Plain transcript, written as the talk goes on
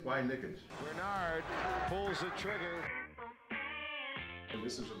buy Knickers. Bernard pulls the trigger. And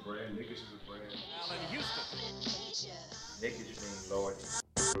this is a brand. Knickers is a brand. Allen Houston. Knickers means loyalty.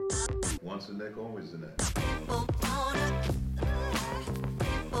 Once a neck, always a neck. James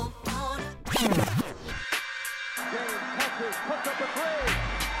touches, puts up a three.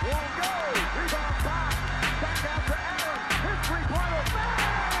 Won't go. Rebound back. Back out to Allen. His three-pointer. Bang!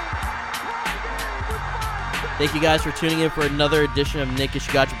 Thank you guys for tuning in for another edition of Knickish.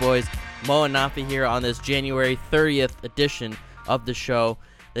 You got your boys, Mo and Nafi here on this January 30th edition of the show.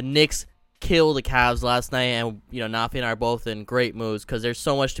 The Knicks killed the Cavs last night, and Nafi and I are both in great moods because there's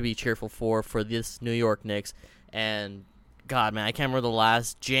so much to be cheerful for this New York Knicks. And God, man, I can't remember the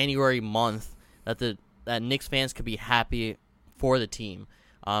last January month that Knicks fans could be happy for the team.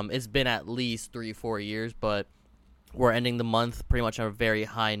 It's been at least 3-4 years, but we're ending the month pretty much on a very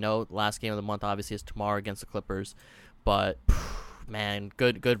high note. Last game of the month, obviously, is tomorrow against the Clippers. But, man,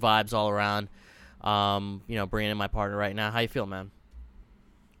 good vibes all around. Bringing in my partner right now. How you feel, man?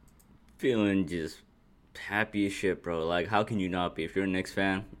 Feeling just happy as shit, bro. Like, how can you not be? If you're a Knicks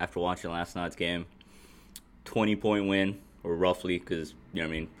fan, after watching last night's game, 20-point win, or roughly, because,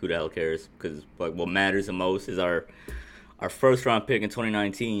 who the hell cares? Because, what matters the most is our first-round pick in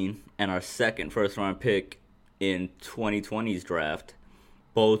 2019 and our second first-round pick in 2020's draft,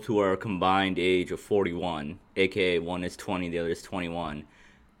 both who are a combined age of 41, a.k.a. one is 20, the other is 21,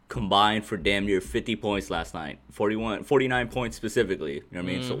 combined for damn near 50 points last night. 49 points specifically,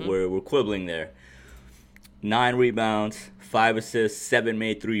 So we're quibbling there. 9 rebounds, 5 assists, 7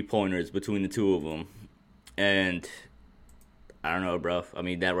 made three-pointers between the two of them. And I don't know, bro.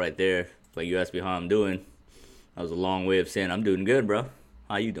 That right there, like you asked me how I'm doing, that was a long way of saying I'm doing good, bro.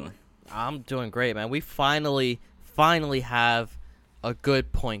 How you doing? I'm doing great, man. We finally have a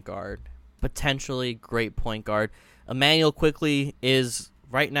good point guard, potentially great point guard. Immanuel Quickley is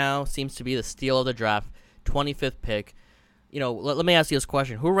right now seems to be the steal of the draft, 25th pick. Let me ask you this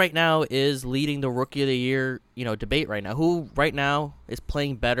question: who right now is leading the Rookie of the Year, debate right now? Who right now is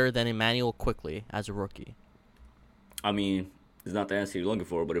playing better than Immanuel Quickley as a rookie? It's not the answer you're looking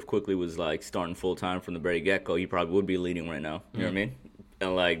for, but if Quickley was like starting full time from the very get go, he probably would be leading right now. You know what I mean?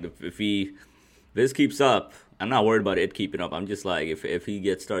 And like if this keeps up, I'm not worried about it keeping up. I'm just like if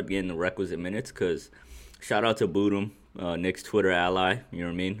he start getting the requisite minutes, because shout out to Boodum, Nick's Twitter ally. You know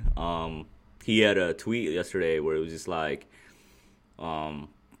what I mean? He had a tweet yesterday where it was just like, I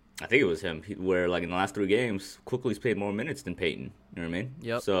think it was him, where like in the last 3 games, Quickley's played more minutes than Peyton. You know what I mean?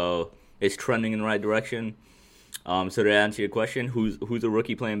 Yep. So it's trending in the right direction. So to answer your question, who's a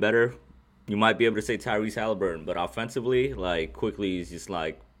rookie playing better? You might be able to say Tyrese Halliburton, but offensively, like Quickley is just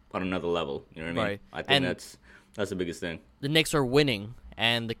like on another level. You know what I mean? Right. I think that's the biggest thing. The Knicks are winning,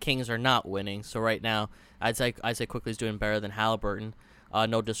 and the Kings are not winning. So right now, I'd say Quickley's doing better than Halliburton.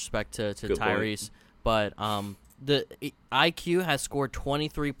 No disrespect to Tyrese, but the IQ has scored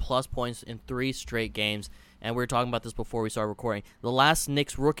 23-plus points in 3 straight games, and we were talking about this before we started recording. The last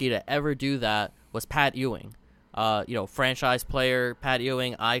Knicks rookie to ever do that was Pat Ewing. Franchise player Pat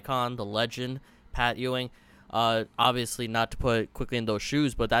Ewing, icon, the legend Pat Ewing. Obviously not to put Quickley in those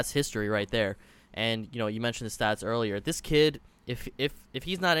shoes, but that's history right there. And you mentioned the stats earlier. This kid, if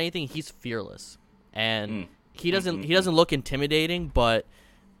he's not anything, he's fearless, and he doesn't look intimidating, but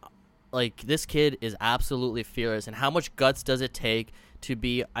like this kid is absolutely fearless. And how much guts does it take to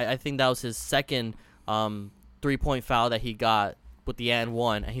be? I think that was his second 3-point foul that he got with the and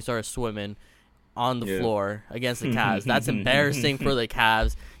one, and he started swimming on the floor against the Cavs. That's embarrassing for the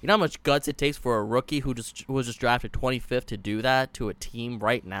Cavs. You know how much guts it takes for a rookie who was just drafted 25th to do that to a team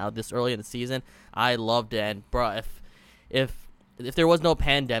right now this early in the season? I loved it. And bro, if there was no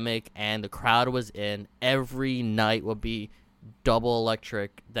pandemic and the crowd was in, every night would be double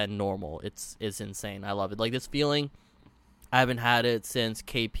electric than normal. It's insane. I love it. Like this feeling, I haven't had it since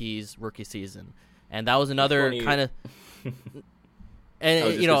KP's rookie season, and that was another kind of. And I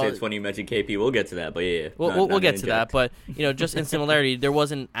was just gonna say it's funny you mentioned KP. We'll get to that, but yeah. We'll get to that. But just in similarity, there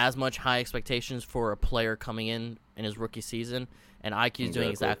wasn't as much high expectations for a player coming in his rookie season, and IQ's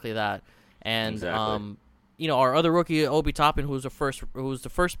doing exactly that. And our other rookie, Obi Toppin, who was the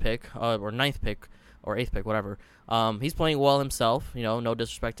first pick, or 9th pick, or 8th pick, whatever. He's playing well himself. No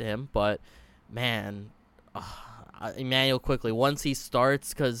disrespect to him, but man, Immanuel Quickley, once he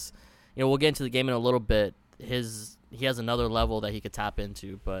starts, because we'll get into the game in a little bit. He has another level that he could tap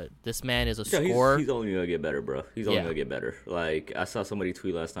into, but this man is a scorer. He's only going to get better, bro. He's only going to get better. Like, I saw somebody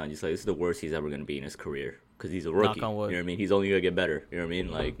tweet last night, just like, this is the worst he's ever going to be in his career, because he's a rookie. Knock on wood. You know what I mean? He's only going to get better. You know what I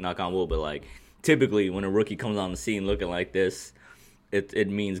mean? Like, knock on wood, but, like, typically when a rookie comes on the scene looking like this, it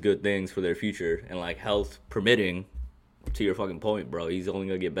means good things for their future. And, like, health permitting, to your fucking point, bro, he's only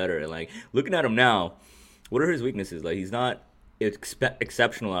gonna get better. And like looking at him now, what are his weaknesses? Like he's not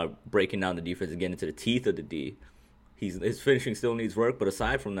exceptional at breaking down the defense and getting into the teeth of the D. His finishing still needs work, but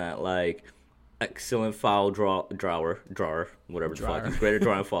aside from that, like excellent foul drawer, whatever the fuck. He's great at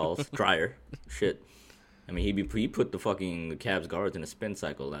drawing fouls. Dryer, shit. I mean, he put the fucking Cavs guards in a spin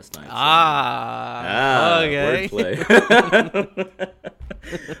cycle last night. So. Okay. Wordplay.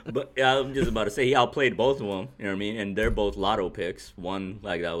 But yeah, I'm just about to say he outplayed both of them. You know what I mean? And they're both lotto picks. One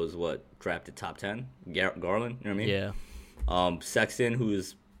like that was drafted top 10, Garland. You know what I mean? Yeah. Sexton,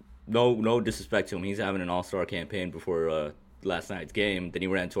 who's no disrespect to him, he's having an all-star campaign before last night's game. Then he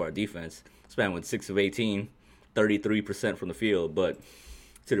ran to our defense. This man went 6 of 18, 33% from the field. But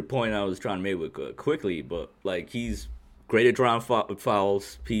to the point I was trying to make with quickly, but like he's great at drawing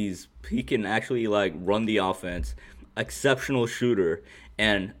fouls. He can actually like run the offense. Exceptional shooter.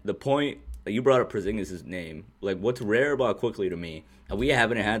 And the point you brought up Porzingis' name. Like what's rare about Quickly to me, and we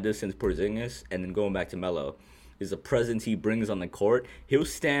haven't had this since Porzingis, and then going back to Melo, is the presence he brings on the court. He'll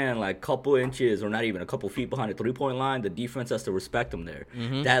stand like a couple inches or not even a couple feet behind the 3-point line. The defense has to respect him there.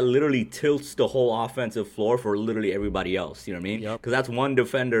 Mm-hmm. That literally tilts the whole offensive floor for literally everybody else. You know what I mean? Because that's one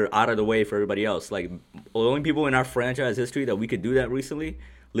defender out of the way for everybody else. Like the only people in our franchise history that we could do that recently,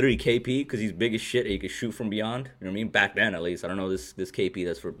 literally KP, because he's big as shit and he can shoot from beyond. You know what I mean? Back then, at least. I don't know this KP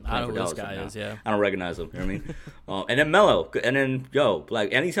that's for I don't know who Dallas this guy right is, yeah. I don't recognize him. You know what I mean? And then Melo. And then,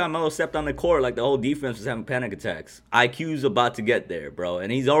 like anytime Melo stepped on the court, like the whole defense was having panic attacks. IQ's about to get there, bro.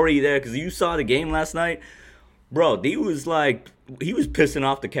 And he's already there because you saw the game last night. Bro, he was pissing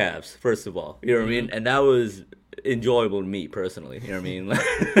off the Cavs, first of all. You know what I mean? And that was enjoyable to me personally. You know what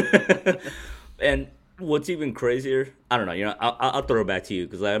I mean? And what's even crazier, I don't know. You know, I'll throw it back to you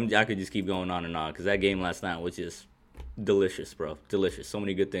because I could just keep going on and on because that game last night was just delicious, bro. Delicious. So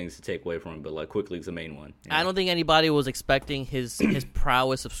many good things to take away from it, but like Quickly is the main one. You know? I don't think anybody was expecting his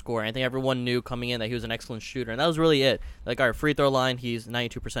prowess of scoring. I think everyone knew coming in that he was an excellent shooter, and that was really it. Like our free throw line, he's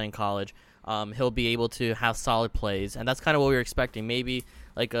 92% in college. He'll be able to have solid plays, and that's kind of what we were expecting. Maybe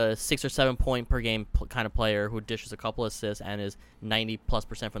like a 6 or 7 point per game kind of player who dishes a couple assists and is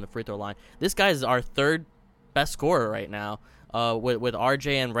 90+% from the free throw line. This guy is our third best scorer right now, with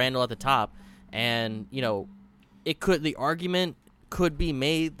RJ and Randall at the top. And you know, the argument could be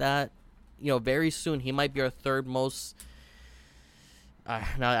made that very soon he might be our third most.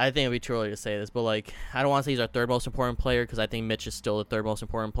 Now I think it'd be too early to say this, but like I don't want to say he's our third most important player because I think Mitch is still the third most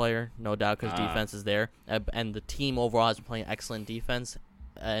important player, no doubt, because defense is there, and the team overall has been playing excellent defense,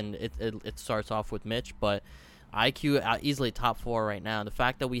 and it starts off with Mitch, but IQ easily top 4 right now. The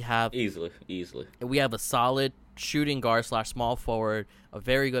fact that we have easily we have a solid shooting guard / small forward, a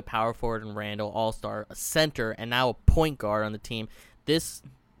very good power forward in Randall, all-star, a center, and now a point guard on the team.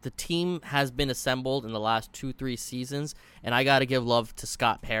 The team has been assembled in the last 2-3 seasons, and I got to give love to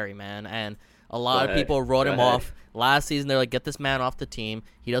Scott Perry, man. And a lot of people wrote him off last season. They're like, get this man off the team.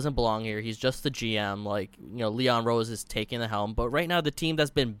 He doesn't belong here. He's just the GM. Like, Leon Rose is taking the helm. But right now, the team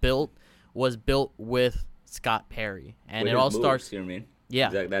that's been built was built with Scott Perry. And it all starts. You know what I mean? Yeah.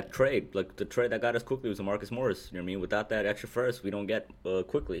 Exactly. That trade, like the trade that got us Quickly was a Marcus Morris. You know what I mean? Without that extra first, we don't get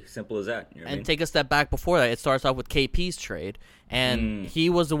Quickly. Simple as that. You know what I mean? Take a step back before that. It starts off with KP's trade. And he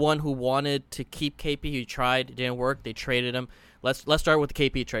was the one who wanted to keep KP. He tried. It didn't work. They traded him. Let's start with the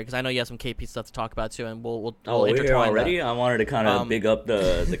KP trade because I know you have some KP stuff to talk about too, and we'll intertwine here already. That. I wanted to kind of big up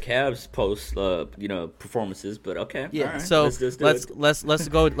the Cavs post performances, but okay. Yeah. All right. So let's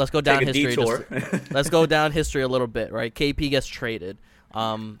go down Take a history. detour. Let's go down history a little bit, right? KP gets traded.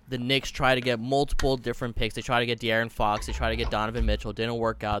 The Knicks try to get multiple different picks. They try to get De'Aaron Fox. They try to get Donovan Mitchell. Didn't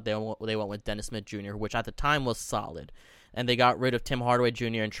work out. They went with Dennis Smith Jr., which at the time was solid. And they got rid of Tim Hardaway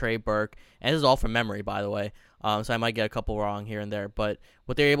Jr. and Trey Burke. And this is all from memory, by the way. So I might get a couple wrong here and there. But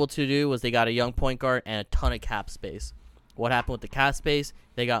what they were able to do was they got a young point guard and a ton of cap space. What happened with the cap space?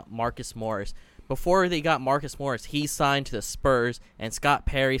 They got Marcus Morris. Before they got Marcus Morris, he signed to the Spurs, and Scott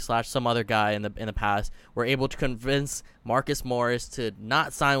Perry / some other guy in the past were able to convince Marcus Morris to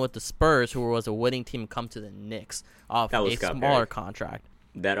not sign with the Spurs, who was a winning team, and come to the Knicks off a smaller contract.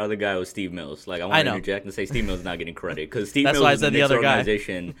 That other guy was Steve Mills. Like I want to interject and say Steve Mills is not getting credit because Steve That's Mills why I was said in the the other guy.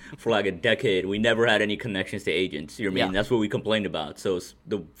 organization for like a decade. We never had any connections to agents. You know what I mean? That's what we complained about. So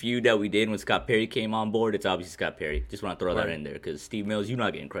the feud that we did when Scott Perry came on board, it's obviously Scott Perry. Just want to throw that in there because Steve Mills, you're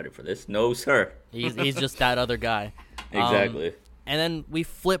not getting credit for this. No, sir. He's just that other guy. Exactly. And then we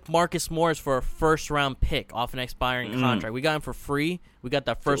flipped Marcus Morris for a first-round pick off an expiring contract. We got him for free. We got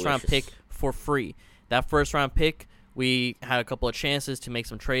that first-round pick for free. That first-round pick, we had a couple of chances to make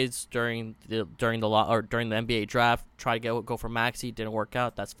some trades during the NBA draft. Try to go for Maxey, didn't work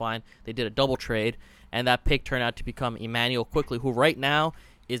out. That's fine. They did a double trade, and that pick turned out to become Emmanuel Quickly, who right now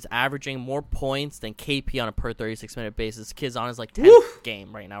is averaging more points than KP on a per 36-minute basis. Kid's on his 10th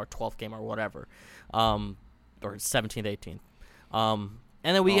game right now, or 12th game, or whatever, or 17th, 18th.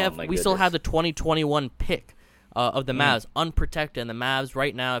 And then we still have the 2021 pick of the Mavs, unprotected. And the Mavs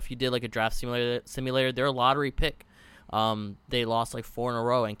right now, if you did a draft simulator, they're a lottery pick. They lost 4 in a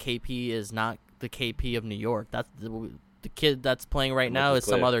row, and KP is not the KP of New York. That's the kid that's playing right now is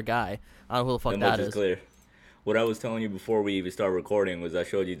some other guy. I don't know who the fuck that is. Clear. What I was telling you before we even started recording was I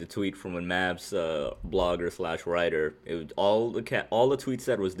showed you the tweet from a Mavs blogger / writer. It was all the tweet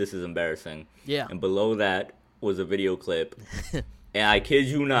said was, "This is embarrassing." Yeah. And below that was a video clip, and I kid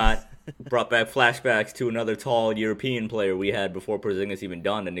you not, brought back flashbacks to another tall European player we had before Porzingis even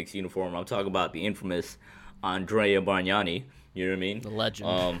donned the Knicks uniform. I'm talking about the infamous Andrea Bargnani. You know what I mean? The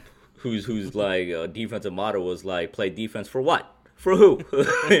legend. Whose defensive motto was play defense for what? For who? You know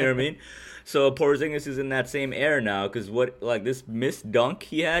what I mean? So Porzingis is in that same air now, because this missed dunk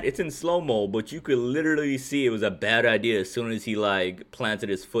he had, it's in slow-mo, but you could literally see it was a bad idea as soon as he planted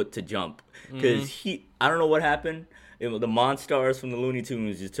his foot to jump. Because I don't know what happened. The Monstars from the Looney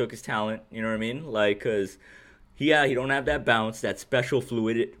Tunes just took his talent, you know what I mean? Because he don't have that bounce, that special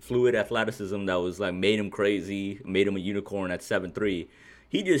fluid athleticism that was made him crazy, made him a unicorn at 7'3".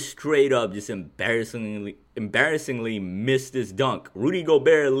 He just straight up embarrassingly missed this dunk. Rudy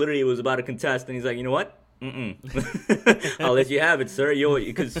Gobert literally was about to contest, and he's like, you know what? I'll let you have it, sir.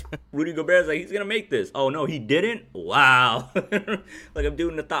 Because Rudy Gobert's he's going to make this. Oh, no, he didn't? Wow. I'm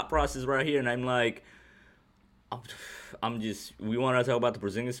doing the thought process right here, and I'm we want to talk about the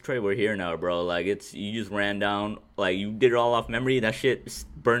Porzingis trade. We're here now, bro. You just ran down, you did it all off memory. That shit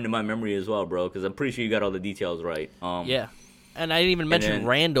burned in my memory as well, bro, because I'm pretty sure you got all the details right. Yeah. And I didn't even mention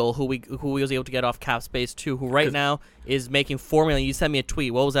Randall, who we was able to get off cap space too, who right now is making $4 million. You sent me a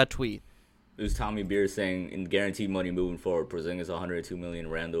tweet. What was that tweet? It was Tommy Beer saying in guaranteed money moving forward, Porzingis $102 million,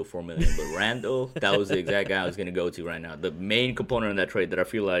 Randall $4 million. But Randall, that was the exact guy I was going to go to right now. The main component of that trade that I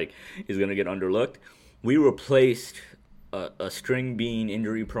feel like is going to get underlooked. We replaced a string bean,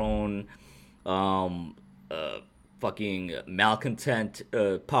 injury prone, fucking malcontent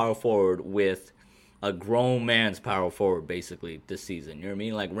power forward with a grown man's power forward, basically, this season. You know what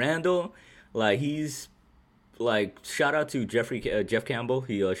I mean? Randall, he's, shout out to Jeff Campbell.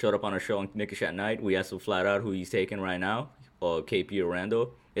 He showed up on our show on Knickish at Night. We asked him flat out who he's taking right now, KP or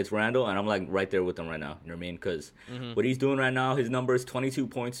Randall. It's Randall, and I'm, right there with him right now. You know what I mean? Because what he's doing right now, his number is 22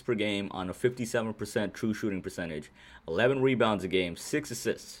 points per game on a 57% true shooting percentage, 11 rebounds a game, 6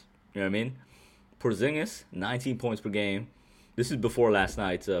 assists. You know what I mean? Porzingis, 19 points per game. This is before last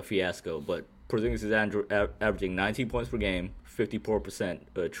night's fiasco, but Porzingis is averaging 19 points per game,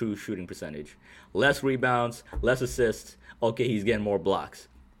 54% true shooting percentage. Less rebounds, less assists. Okay, he's getting more blocks.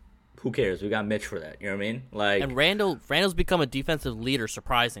 Who cares? We got Mitch for that. You know what I mean? And Randall's become a defensive leader,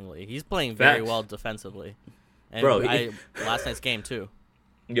 surprisingly. He's playing very well defensively. And bro, last night's game, too.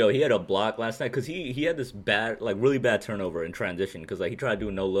 Yo, he had a block last night because he had this bad, really bad turnover in transition because, he tried to do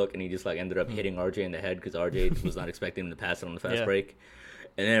a no-look and he just, ended up hitting RJ in the head because RJ was not expecting him to pass it on the fast break.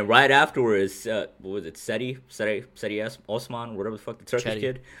 And then right afterwards, what was it, Seti Osman, whatever the fuck, the Turkish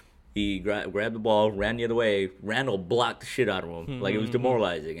kid, he grabbed the ball, ran the other way. Randall blocked the shit out of him. It was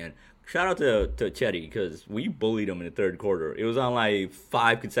demoralizing. And shout out to Chetty because we bullied him in the third quarter. It was on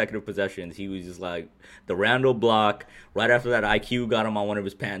 5 consecutive possessions. He was just the Randall block. Right after that, IQ got him on one of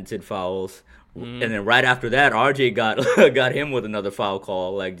his patented fouls. And then right after that, RJ got him with another foul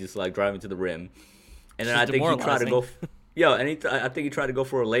call, driving to the rim. And then I think he tried to go... Yo, and I think he tried to go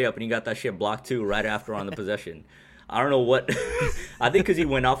for a layup, and he got that shit blocked, too, right after on the possession. I don't know what. I think because he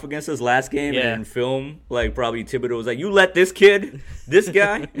went off against us last game, and in film, probably Thibodeau was you let this kid, this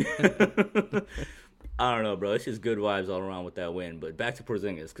guy? I don't know, bro. It's just good vibes all around with that win. But back to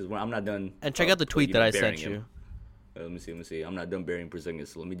Porzingis, because I'm not done. And check out the tweet that I sent you. Let me see. I'm not done burying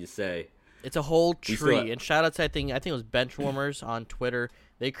Porzingis, so let me just say. It's a whole tree. And shout out to, I think it was Benchwarmers on Twitter.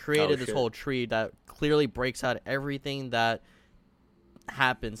 They created this whole tree that clearly breaks out everything that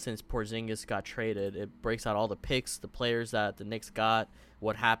happened since Porzingis got traded. It breaks out all the picks, the players that the Knicks got,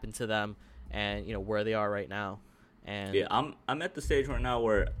 what happened to them, and where they are right now. And yeah, I'm at the stage right now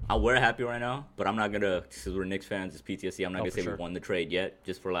where we're happy right now, but I'm not gonna, because we're Knicks fans, it's PTSD. I'm not gonna say we won the trade yet,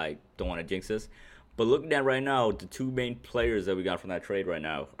 just for don't want to jinx us. But looking at right now, the 2 main players that we got from that trade right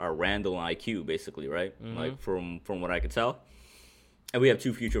now are Randall and IQ, basically, right? From what I could tell. And we have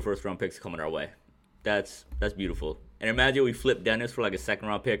 2 future first-round picks coming our way. That's beautiful. And imagine we flip Dennis for a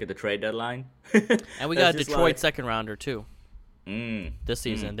second-round pick at the trade deadline. And we got a Detroit second-rounder, too, this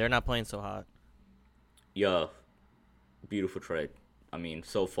season. They're not playing so hot. Yeah, beautiful trade. I mean,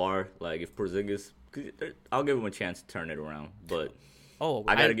 so far, if Porzingis I'll give him a chance to turn it around, but Oh,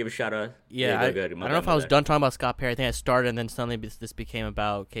 I gotta give a shout out. Yeah, I don't know if I was done talking about Scott Perry. I think I started, and then suddenly this became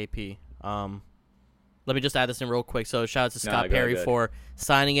about KP. Let me just add this in real quick. So shout out to Scott Perry for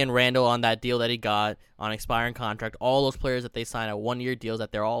signing in Randall on that deal that he got on expiring contract. All those players that they signed at 1-year deals,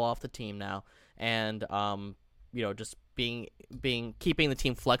 that they're all off the team now, and just keeping the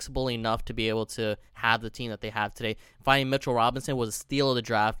team flexible enough to be able to have the team that they have today. Finding Mitchell Robinson was a steal of the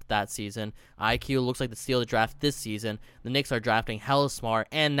draft that season. IQ looks like the steal of the draft this season. The Knicks are drafting hella smart,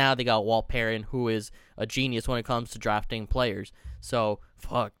 and now they got Walt Perrin, who is a genius when it comes to drafting players. So,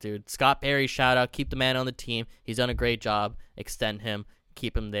 fuck, dude. Scott Perry, shout out. Keep the man on the team. He's done a great job. Extend him.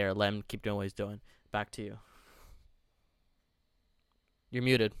 Keep him there. Let him keep doing what he's doing. Back to you. You're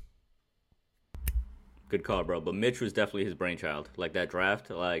muted. Good call, bro. But Mitch was definitely his brainchild. Like, that draft,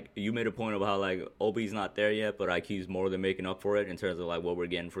 like, you made a point of how, like, Obi's not there yet, but IQ's more than making up for it in terms of, like, what we're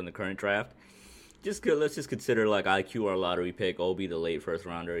getting from the current draft. Let's just consider, like, IQ our lottery pick, Obi the late first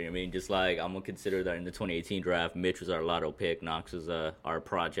rounder. You know what I mean? Just, like, I'm going to consider that in the 2018 draft, Mitch was our lotto pick, Knox was our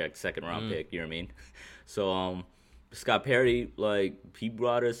project second round pick. You know what I mean? So, Scott Perry, like, he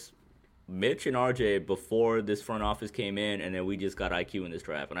brought us Mitch and RJ before this front office came in, and then we just got IQ in this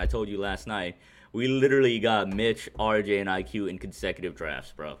draft. And I told you last night, we literally got Mitch, RJ, and IQ in consecutive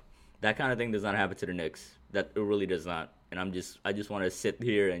drafts, bro. That kind of thing does not happen to the Knicks. It really does not. And I just want to sit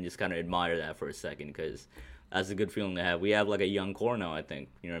here and just kind of admire that for a second, because that's a good feeling to have. We have like a young core now, I think.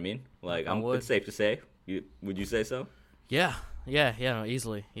 You know what I mean? Like, it's safe to say. Would you say so? Yeah, no,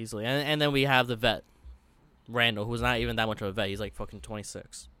 easily. And then we have the vet, Randall, who's not even that much of a vet. He's like fucking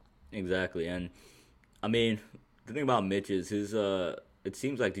 26. Exactly. And I mean, the thing about Mitch is his it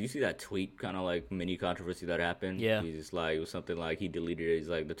seems like, did you see that tweet kind of like mini controversy that happened? Yeah. He's just like, it was something like he deleted it. He's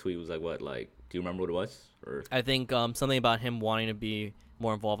like, the tweet was like, what? Like, do you remember what it was? Or I think something about him wanting to be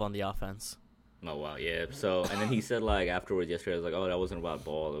more involved on the offense. Oh, wow, yeah. So, and then he said, like, afterwards yesterday, I was like, oh, that wasn't about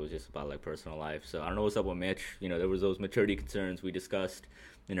ball. It was just about, like, personal life. So, I don't know what's up with Mitch. You know, there was those maturity concerns we discussed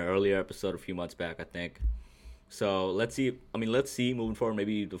in an earlier episode a few months back, I think. So, let's see moving forward.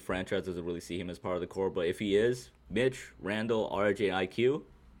 Maybe the franchise doesn't really see him as part of the core. But if he is, Mitch, Randall, RJ, IQ,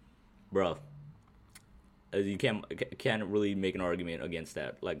 bro, you can't really make an argument against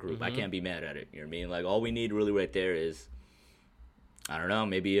that, like, group. I can't be mad at it. You know what I mean? Like, all we need really right there is, I don't know,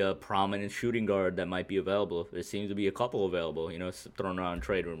 maybe a prominent shooting guard that might be available. There seems to be a couple available, you know, thrown around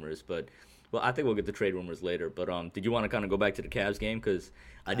trade rumors. But, well, I think we'll get the trade rumors later. But did you want to kind of go back to the Cavs game? Because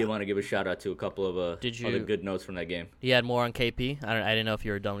I did want to give a shout-out to a couple of other good notes from that game. He had more on KP? I didn't know if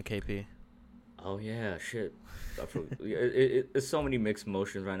you were done with KP. Oh, yeah, shit. It's so many mixed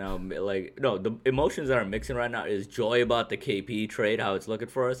emotions right now. Like, no, the emotions that are mixing right now is joy about the KP trade, how it's looking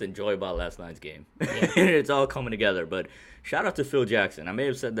for us, and joy about last night's game. Yeah. It's all coming together. But shout out to Phil Jackson. I may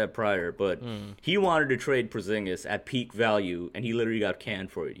have said that prior, but he wanted to trade Porzingis at peak value, and he literally got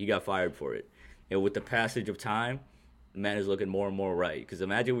canned for it. He got fired for it. And with the passage of time, the man is looking more and more right. Because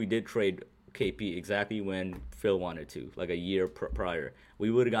imagine we did trade KP exactly when Phil wanted to, like a year prior.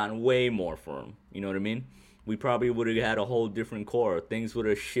 We would have gotten way more for him. You know what I mean? We probably would have had a whole different core. Things would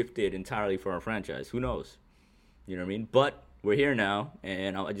have shifted entirely for our franchise. Who knows? You know what I mean? But we're here now,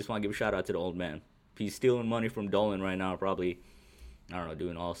 and I just want to give a shout-out to the old man. He's stealing money from Dolan right now, probably, I don't know,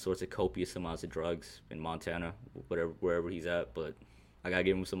 doing all sorts of copious amounts of drugs in Montana, wherever he's at. But I got to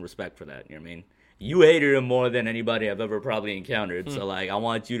give him some respect for that. You know what I mean? You hated him more than anybody I've ever probably encountered. So, like, I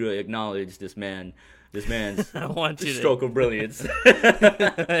want you to acknowledge this man's I want you stroke of brilliance.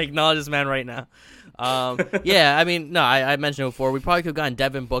 Acknowledge this man right now. Yeah, I mean, no, I mentioned it before. We probably could have gotten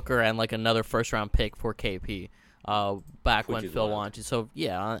Devin Booker and, like, another first-round pick for KP back when Phil wanted. So,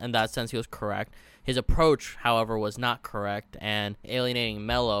 yeah, in that sense, he was correct. His approach, however, was not correct, and alienating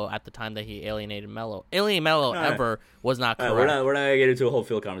Melo at the time that he alienated Melo. Alienating Melo ever was not correct. We're not going to get into a whole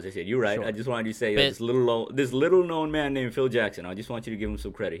Phil conversation. You're right. Sure. I just wanted you to say this little-known man named Phil Jackson. I just want you to give him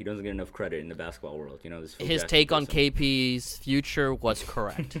some credit. He doesn't get enough credit in the basketball world. You know, his Jackson take person. On KP's future was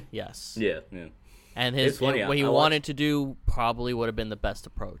correct. Yes. Yeah. And what he wanted to do probably would have been the best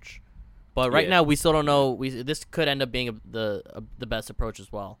approach. But right now, we still don't know. This could end up being the best approach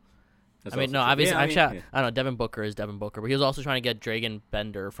as well. That's obviously, I don't know. Devin Booker is Devin Booker, but he was also trying to get Dragan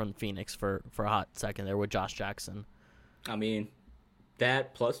Bender from Phoenix for a hot second there with Josh Jackson. I mean,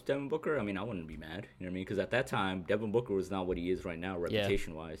 that plus Devin Booker, I mean, I wouldn't be mad. You know what I mean? Because at that time, Devin Booker was not what he is right now,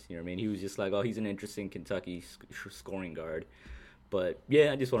 reputation-wise. You know what I mean? He was just like, oh, he's an interesting Kentucky scoring guard. But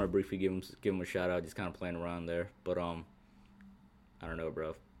yeah, I just want to briefly give him a shout out, just kind of playing around there. But I don't know,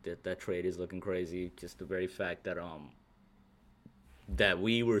 bro. That trade is looking crazy. Just the very fact that that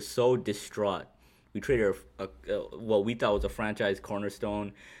we were so distraught. We traded what we thought was a franchise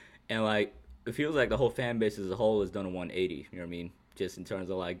cornerstone, and like it feels like the whole fan base as a whole has done a 180. You know what I mean? Just in terms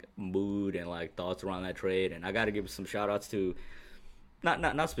of like mood and like thoughts around that trade. And I got to give some shout outs to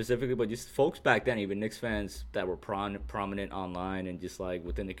not specifically, but just folks back then, even Knicks fans that were prominent online and just like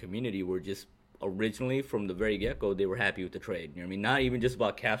within the community were just originally from the very get-go, they were happy with the trade. You know what I mean? Not even just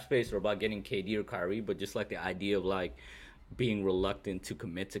about cap space or about getting KD or Kyrie, but just like the idea of like being reluctant to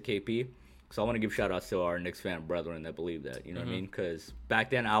commit to KP. So I want to give shout outs to our Knicks fan brethren that believe that. You know what I mean? Because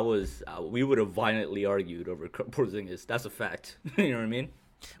back then we would have violently argued over Porzingis. That's a fact. You know what I mean?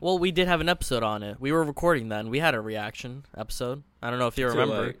 Well, we did have an episode on it. We were recording then. We had a reaction episode. I don't know if you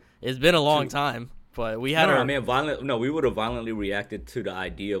remember. Like, it's been a long time, but we had we would have violently reacted to the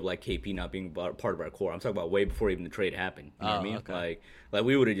idea of like KP not being part of our core. I'm talking about way before even the trade happened. You know what I mean? Okay. Like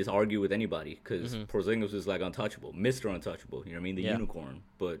we would have just argued with anybody because Porzingis was like untouchable, Mr. Untouchable. You know what I mean? The unicorn.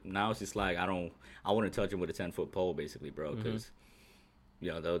 But now it's just like I want to touch him with a 10-foot pole, basically, bro. Because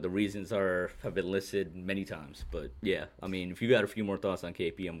you know the reasons have been listed many times. But yeah, I mean, if you got a few more thoughts on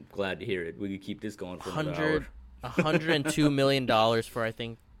KP, I'm glad to hear it. We could keep this going for another hour. $102 million for I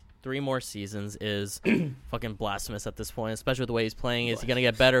think 3 more seasons is fucking blasphemous at this point, especially with the way he's playing. Is he gonna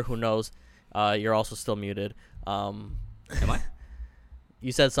get better? Who knows? You're also still muted. Am I?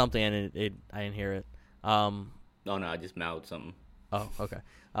 You said something and I didn't hear it. Oh no, I just mouthed something. Oh, okay.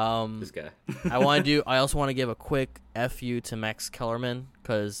 This guy. I also want to give a quick FU to Max Kellerman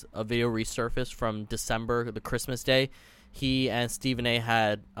because a video resurfaced from December, the Christmas day. He and Stephen A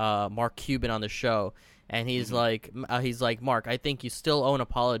had Mark Cuban on the show, and he's like, Mark, I think you still owe an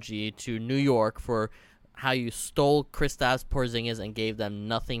apology to New York for how you stole Kristaps Porzingis and gave them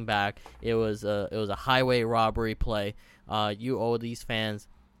nothing back. It was a highway robbery play. You owe these fans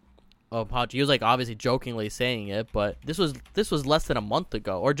apology. He was like obviously jokingly saying it, but this was less than a month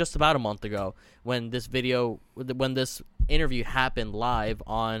ago, or just about a month ago, when this interview happened live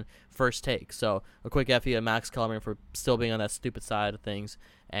on First Take. So a quick F you to Max Kellerman for still being on that stupid side of things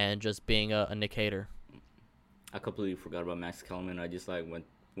and just being a Nick hater. I completely forgot about Max Kellerman. I just like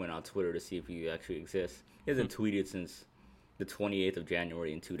went on Twitter to see if he actually exists. He hasn't tweeted since the 28th of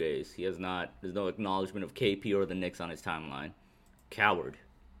January in 2 days. He has not. There's no acknowledgement of KP or the Knicks on his timeline. Coward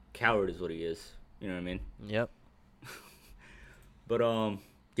is what he is. You know what I mean? Yep. But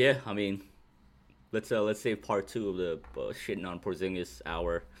yeah. I mean, let's save part 2 of the shitting on Porzingis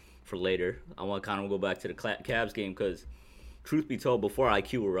hour for later. I want to kind of go back to the Cavs game because, truth be told, before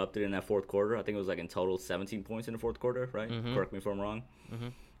IQ erupted in that fourth quarter, I think it was like in total 17 points in the fourth quarter, right? Correct me if I'm wrong.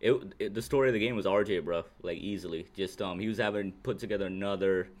 The story of the game was RJ, bro. Like easily, just he was having put together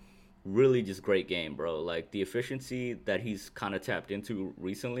another really just great game, bro. Like the efficiency that he's kind of tapped into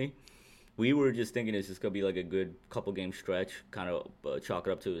recently, we were just thinking it's just gonna be like a good couple game stretch, kind of chalk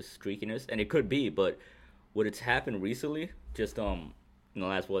it up to his streakiness, and it could be. But what it's happened recently, just in the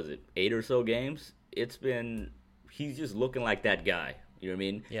last 8 or so games, he's just looking like that guy. You know what I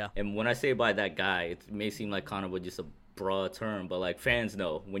mean? Yeah. And when I say by that guy, it may seem like kind of just a broad term, but like fans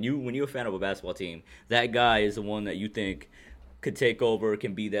know when you're a fan of a basketball team, that guy is the one that you think could take over,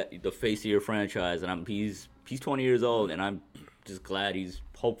 can be the face of your franchise. And he's 20 years old, and I'm just glad he's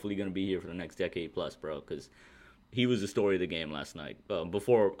hopefully going to be here for the next decade plus, bro, because he was the story of the game last night.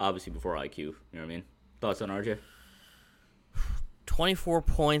 Before IQ, you know what I mean? Thoughts on RJ? 24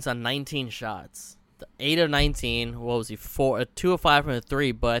 points on 19 shots. 8 of 19. What was he? 2 of 5 from the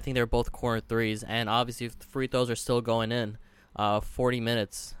 3, but I think they're both corner threes, and obviously the free throws are still going in. 40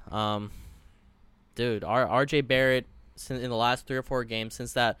 minutes. Dude, RJ Barrett in the last 3 or 4 games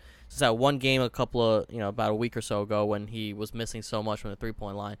since that one game about a week or so ago when he was missing so much from the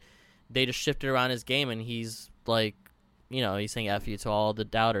 3-point line, they just shifted around his game, and he's like, he's saying F you to all the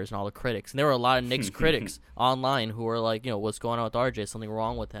doubters and all the critics. And there were a lot of Knicks critics online who were like, what's going on with RJ? Something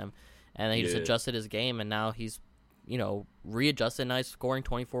wrong with him. And then he just adjusted his game, and now he's, readjusted, and now he's scoring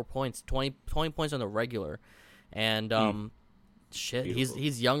 24 points, 20 points on the regular. And,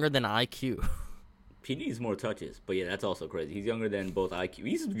 he's younger than IQ. He needs more touches, but yeah, that's also crazy. He's younger than both IQ.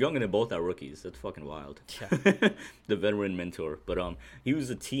 He's younger than both our rookies. That's fucking wild. Yeah. The veteran mentor. But he was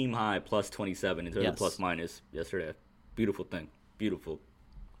a team high plus 27 in terms of plus minus yesterday. Beautiful thing. Beautiful.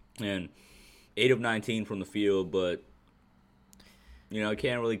 And 8 of 19 from the field, but I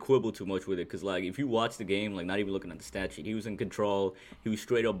can't really quibble too much with it because, like, if you watch the game, like, not even looking at the stat sheet, he was in control. He was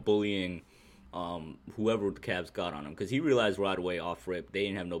straight up bullying whoever the Cavs got on him because he realized right away off rip they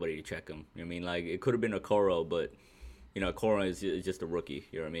didn't have nobody to check him. You know what I mean? Like, it could have been Okoro, but, Okoro is just a rookie.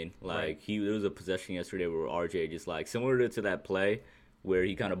 You know what I mean? Like, right. There was a possession yesterday where RJ just, like, similar to that play where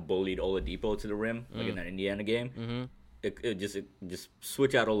he kind of bullied Oladipo to the rim, like in that Indiana game. it just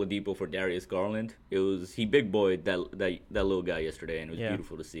switch out Oladipo for Darius Garland. He big boyed that little guy yesterday, and it was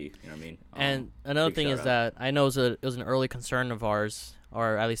beautiful to see. You know what I mean? And another thing is that I know it was an early concern of ours,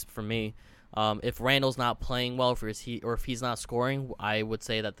 or at least for me. If Randall's not playing well, if he's not scoring, I would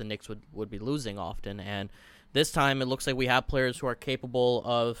say that the Knicks would be losing often. And this time, it looks like we have players who are capable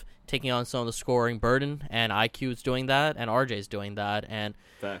of taking on some of the scoring burden, and IQ's doing that, and RJ's doing that. And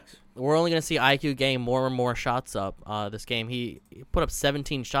facts. We're only going to see IQ getting more and more shots up this game. He put up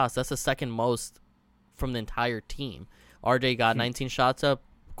 17 shots. That's the second most from the entire team. RJ got 19 shots up,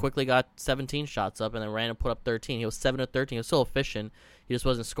 quickly got 17 shots up, and then Randall put up 13. He was 7 of 13. He was still efficient. He just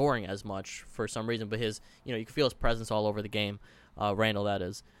wasn't scoring as much for some reason, but you can feel his presence all over the game. Randall, that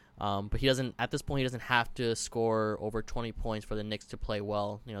is. But he doesn't, at this point, he doesn't have to score over 20 points for the Knicks to play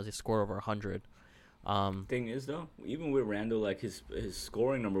well. He scored over 100. Thing is, though, even with Randall, like his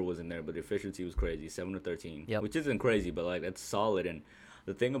scoring number wasn't there, but the efficiency was crazy, 7 of 13, which isn't crazy, but like that's solid. And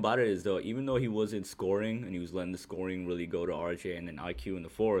the thing about it is, though, even though he wasn't scoring and he was letting the scoring really go to RJ and then IQ in the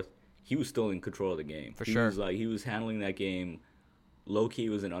fourth, he was still in control of the game. Sure. He was handling that game. Low key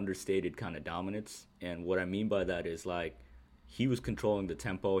was an understated kind of dominance, and what I mean by that is like he was controlling the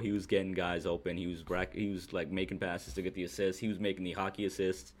tempo. He was getting guys open. He was like making passes to get the assists. He was making the hockey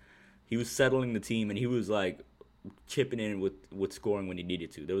assists. He was settling the team, and he was like chipping in with scoring when he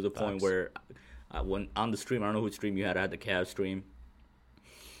needed to. There was a point where when on the stream, I don't know which stream you had. I had the Cavs stream,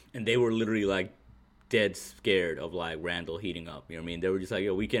 and they were literally like dead scared of like Randall heating up. You know what I mean? They were just like,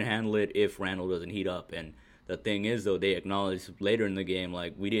 yo, we can handle it if Randall doesn't heat up. And the thing is, though, they acknowledged later in the game,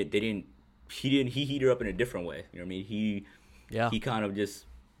 like he heated up in a different way. You know what I mean? He kind of just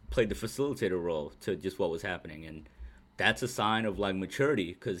played the facilitator role to just what was happening, and that's a sign of like maturity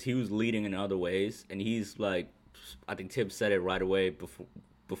because he was leading in other ways, and he's like, I think Tibbs said it right away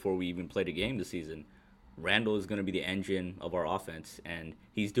before we even played a game this season. Randall is going to be the engine of our offense, and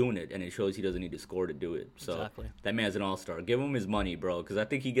he's doing it, and it shows he doesn't need to score to do it. So That man's an all-star. Give him his money, bro, because I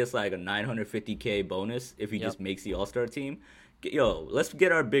think he gets like a $950K bonus if he just makes the all-star team. Let's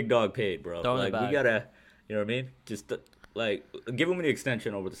get our big dog paid, bro. Like we gotta, you know what I mean? Just like give him the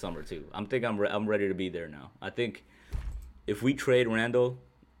extension over the summer too. I'm ready to be there now. I think if we trade Randall,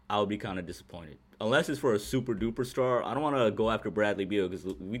 I'll be kind of disappointed. Unless it's for a super duper star, I don't want to go after Bradley Beal because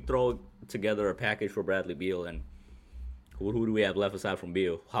we throw together a package for Bradley Beal, and who do we have left aside from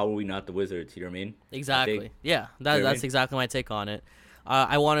Beal? How are we not the Wizards? You know what I mean? Exactly. That's exactly my take on it.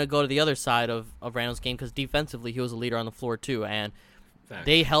 I want to go to the other side of Randall's game because defensively he was a leader on the floor too, and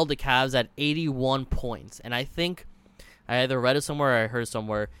they held the Cavs at 81 points. And I think I either read it somewhere or I heard it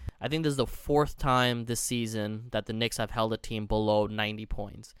somewhere. I think this is the fourth time this season that the Knicks have held a team below 90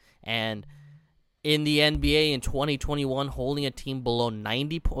 points. And in the NBA in 2021, holding a team below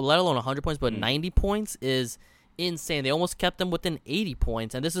 90, let alone 100 points, but 90 points is insane. They almost kept them within 80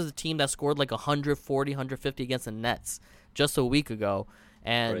 points. And this is a team that scored like 140, 150 against the Nets just a week ago.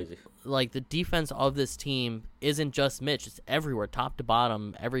 And crazy. Like the defense of this team isn't just Mitch. It's everywhere, top to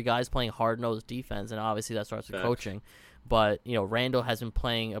bottom. Every guy's playing hard-nosed defense, and obviously that starts with coaching. But, Randall has been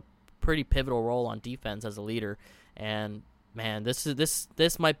playing a pretty pivotal role on defense as a leader. And, man,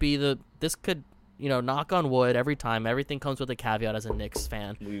 this might be this could, knock on wood every time. Everything comes with a caveat as a Knicks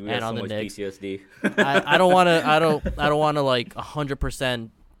fan. We and on so the Knicks. PTSD. I don't want to like 100%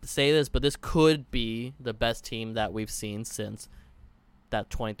 say this, but this could be the best team that we've seen since that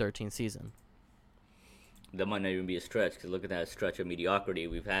 2013 season. That might not even be a stretch because look at that stretch of mediocrity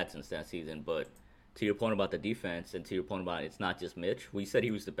we've had since that season. But to your point about the defense and to your point about it's not just Mitch, we said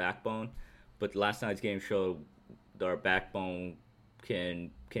he was the backbone, but last night's game showed our backbone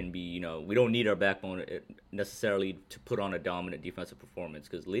can be, we don't need our backbone necessarily to put on a dominant defensive performance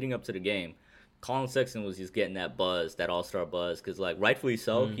because leading up to the game, Colin Sexton was just getting that buzz, that all-star buzz, because like rightfully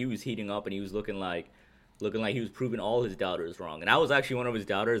so, he was heating up and he was looking like he was proving all his doubters wrong. And I was actually one of his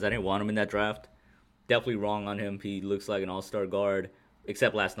doubters. I didn't want him in that draft. Definitely wrong on him. He looks like an all-star guard,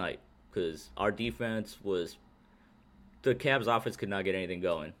 except last night, because our defense was the Cavs' offense could not get anything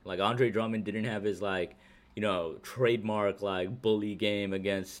going. Like Andre Drummond didn't have his trademark bully game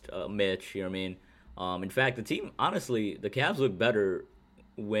against Mitch. You know what I mean? In fact, the team, honestly, the Cavs looked better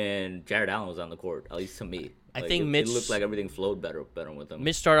when Jared Allen was on the court, at least to me. I think Mitch it looked like everything flowed better with him.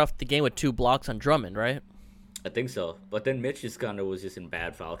 Mitch started off the game with 2 blocks on Drummond, right? I think so. But then Mitch just kind of was just in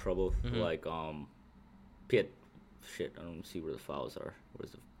bad foul trouble. I don't see where the fouls are.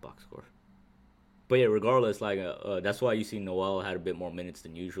 Where's the box score? But yeah, regardless, that's why you see Noel had a bit more minutes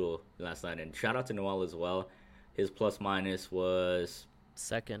than usual last night. And shout out to Noel as well. His plus-minus was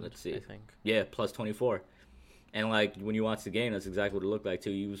second, let's see. I think. Yeah, plus 24. And when you watch the game, that's exactly what it looked like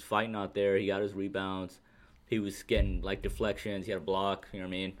too. He was fighting out there. He got his rebounds. he was getting like deflections. He had a block. You know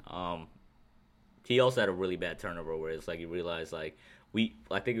what I mean? He also had a really bad turnover where it's like he realized like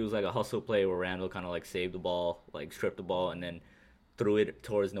I think it was like a hustle play where Randall kind of like saved the ball, like stripped the ball, and then threw it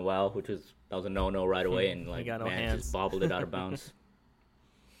towards Noel, that was a no right away, and like man just bobbled it out of bounds.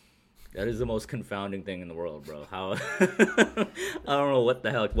 That is the most confounding thing in the world, bro. How I don't know what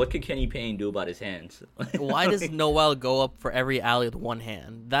the hell. What could Kenny Payne do about his hands? Why does Noel go up for every alley with one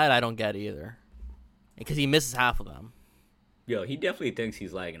hand? That I don't get either. Because he misses half of them. Yo, he definitely thinks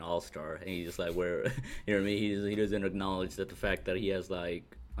he's like an all-star, and he's just like, where, you know what I mean? He doesn't acknowledge that the fact that he has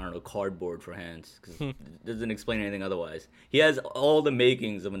like, I don't know, cardboard for hands, because it doesn't explain anything otherwise. He has all the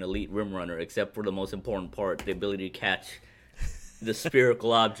makings of an elite rim runner, except for the most important part, the ability to catch the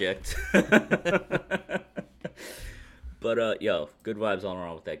spherical object. But yo, good vibes all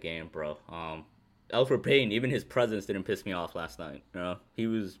around with that game, bro. Elfrid Payton, even his presence didn't piss me off last night. You know, he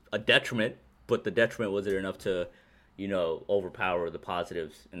was a detriment, but the detriment wasn't enough to, you know, overpower the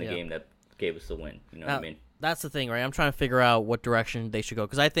positives in the game that gave us the win. You know what I mean? That's the thing, right? I'm trying to figure out what direction they should go,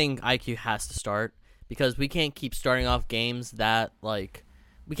 because I think IQ has to start, because we can't keep starting off games that, like,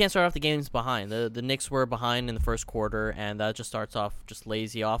 we can't start off the games behind. The Knicks were behind in the first quarter, and that just starts off just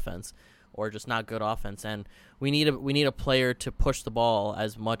lazy offense or just not good offense. And we need a player to push the ball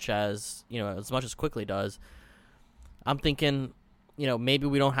as much as Quickly does. I'm thinking, you know, maybe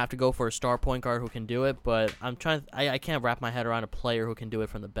we don't have to go for a star point guard who can do it, but I can't wrap my head around a player who can do it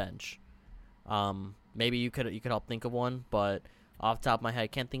from the bench. Maybe you could help think of one, but off the top of my head, I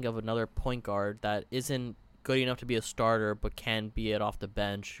can't think of another point guard that isn't good enough to be a starter but can be it off the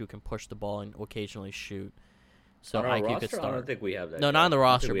bench, who can push the ball and occasionally shoot. So IQ could start. I don't think we have that. No, not on the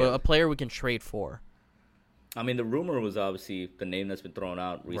roster, but a player we can trade for. I mean, the rumor was obviously the name that's been thrown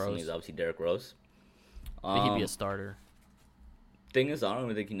out recently is obviously Derrick Rose. I think he'd be a starter. Thing is, I don't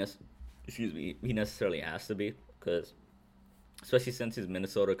even think he necessarily has to be, because especially since his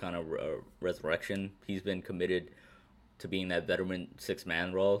Minnesota kind of resurrection, he's been committed to being that veteran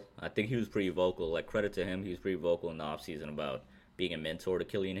six-man role. I think he was pretty vocal. Like, credit to him, he was pretty vocal in the offseason about being a mentor to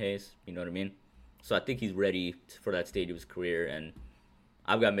Killian Hayes. You know what I mean? So I think he's ready for that stage of his career, and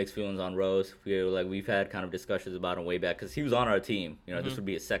I've got mixed feelings on Rose. We've had kind of discussions about him way back, because he was on our team. You know, this would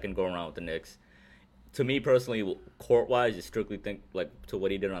be a second go-around with the Knicks. To me personally, court-wise, just strictly think like to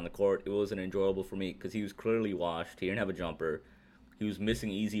what he did on the court, it wasn't enjoyable for me, because he was clearly washed. He didn't have a jumper. He was missing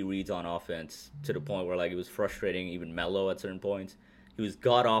easy reads on offense to the point where like it was frustrating, even Melo at certain points. He was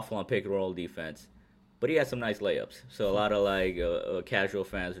god-awful on pick-and-roll defense, but he had some nice layups. So a lot of like casual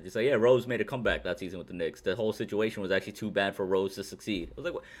fans were just like, yeah, Rose made a comeback that season with the Knicks. The whole situation was actually too bad for Rose to succeed. I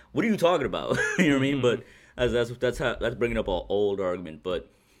was like, what are you talking about? You know what I mean? But that's bringing up an old argument. But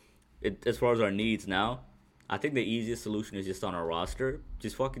as far as our needs now, I think the easiest solution is just on our roster.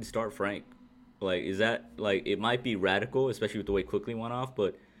 Just fucking start Frank. Like, is that, like, it might be radical, especially with the way Quickly went off,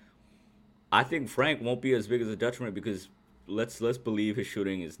 but I think Frank won't be as big as a detriment, because let's believe his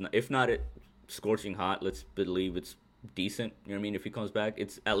shooting is, not, if not it scorching hot, let's believe it's decent. You know what I mean? If he comes back,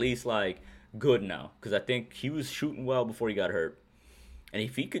 it's at least, like, good now, because I think he was shooting well before he got hurt. And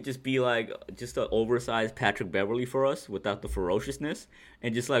if he could just be, like, just an oversized Patrick Beverly for us without the ferociousness,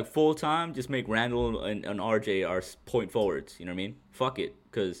 and just, like, full-time, just make Randall and RJ our point forwards, you know what I mean? Fuck it,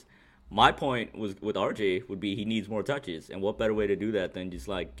 because my point was with RJ would be he needs more touches, and what better way to do that than just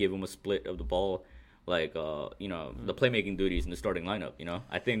like give him a split of the ball, like you know, the playmaking duties in the starting lineup. You know,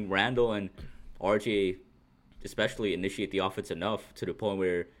 I think Randall and RJ especially initiate the offense enough to the point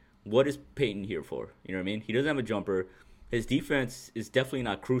where what is Payton here for? You know what I mean? He doesn't have a jumper. His defense is definitely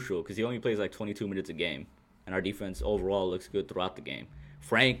not crucial because he only plays like 22 minutes a game, and our defense overall looks good throughout the game.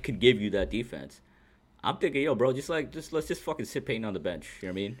 Frank could give you that defense. I'm thinking, yo, bro, let's just fucking sit Payton on the bench. You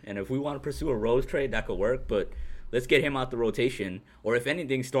know what I mean? And if we want to pursue a Rose trade, that could work. But let's get him out the rotation, or if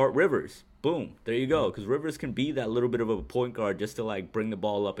anything, start Rivers. Boom, there you go. Because Rivers can be that little bit of a point guard just to like bring the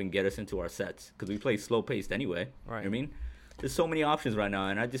ball up and get us into our sets. Because we play slow paced anyway. Right. You know what I mean? There's so many options right now,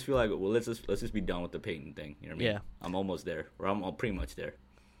 and I just feel like, well, let's just be done with the Payton thing. You know what I mean? Yeah. I'm almost there, or I'm pretty much there.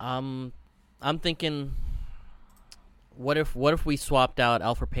 I'm thinking, what if we swapped out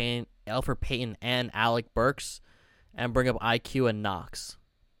Elfrid Payton and Alec Burks and bring up IQ and Knox.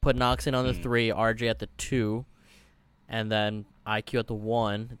 Put Knox in on the 3, RJ at the 2, and then IQ at the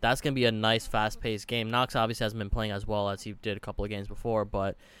 1. That's going to be a nice, fast-paced game. Knox obviously hasn't been playing as well as he did a couple of games before,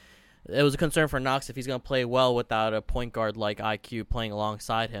 but it was a concern for Knox if he's going to play well without a point guard like IQ playing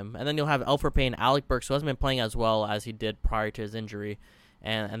alongside him. And then you'll have Elfrid Payton, Alec Burks, who hasn't been playing as well as he did prior to his injury.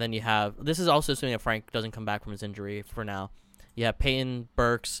 And then you have, this is also assuming that Frank doesn't come back from his injury for now. You have Payton,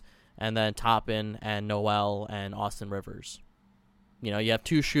 Burks, and then Toppin and Noel and Austin Rivers. you have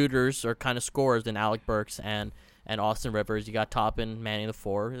two shooters or kind of scorers in Alec Burks and Austin Rivers. You got Toppin manning the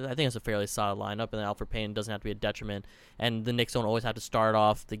 4. I think it's a fairly solid lineup, and then Elfrid Payton doesn't have to be a detriment. And the Knicks don't always have to start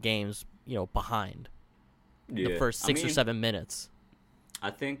off the games, behind the first 6 or 7 minutes. I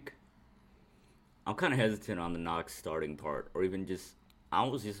think I'm kind of hesitant on the Knox starting part, or even just I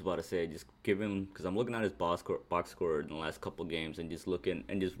was just about to say just give him, because I'm looking at his box score in the last couple games and just looking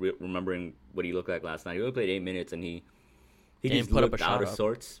and just remembering what he looked like last night. He only played 8 minutes and he just looked out of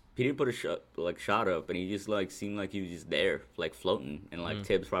sorts. He didn't put a shot up, and he just seemed like he was just there, floating, and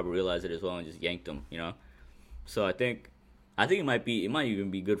Tibbs probably realized it as well and just yanked him, So I think it might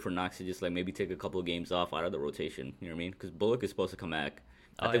even be good for Knox to just maybe take a couple of games off out of the rotation. You know what I mean? Because Bullock is supposed to come back.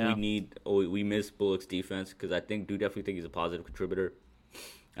 I think we miss Bullock's defense, because I do definitely think he's a positive contributor.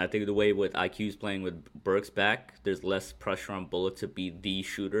 I think the way with IQ's playing with Burks back, there's less pressure on Bullock to be the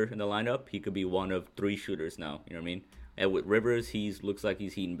shooter in the lineup. He could be one of 3 shooters now. You know what I mean? And with Rivers, he looks like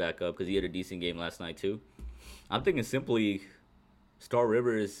he's heating back up because he had a decent game last night too. I'm thinking simply start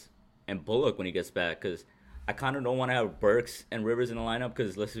Rivers and Bullock when he gets back, because I kind of don't want to have Burks and Rivers in the lineup,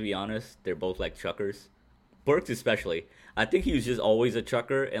 because let's be honest, they're both chuckers. Burks especially. I think he was just always a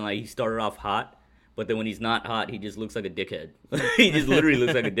chucker, and he started off hot. But then when he's not hot, he just looks like a dickhead. He just literally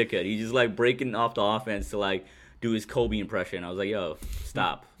looks like a dickhead. He's just breaking off the offense to do his Kobe impression. I was like, yo,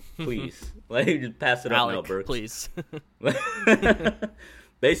 stop, please. Just pass it up now, Burks. Please.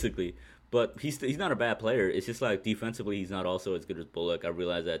 Basically. But he's not a bad player. It's just defensively, he's not also as good as Bullock. I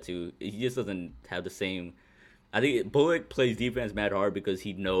realize that too. He just doesn't have the same. I think Bullock plays defense mad hard because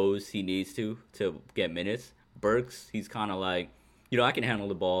he knows he needs to get minutes. Burks, he's kind of I can handle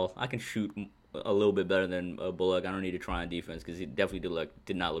the ball. I can shoot a little bit better than Bullock. I don't need to try on defense, because he definitely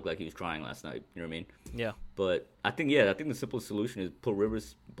did not look like he was trying last night. You know what I mean? Yeah. But I think the simplest solution is put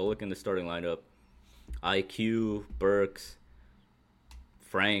Rivers, Bullock in the starting lineup. IQ, Burks,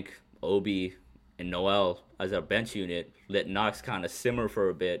 Frank, Obi, and Noel as our bench unit. Let Knox kind of simmer for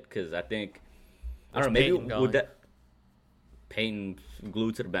a bit, because I think maybe would that Payton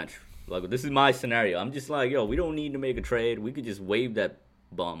glued to the bench. This is my scenario. I'm just we don't need to make a trade. We could just waive that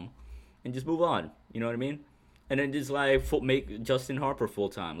bum and just move on. You know what I mean? And then just make Justin Harper full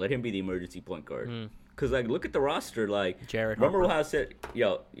time. Let him be the emergency point guard. Because look at the roster. Jared remember Harper. how I said,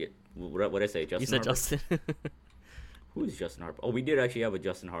 what did I say? Justin You said Harper? Justin. Who is Justin Harper? Oh, we did actually have a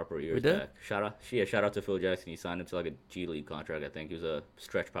Justin Harper years back. Shout out to Phil Jackson. He signed him to a G League contract, I think. He was a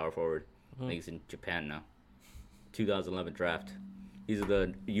stretch power forward. I think he's in Japan now. 2011 draft. These are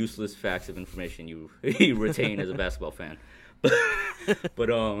the useless facts of information you retain as a basketball fan. But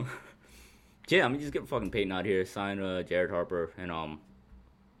yeah, just get fucking Payton out here, sign Jared Harper, and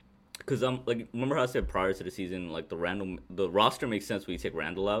because remember how I said prior to the season, the roster makes sense when you take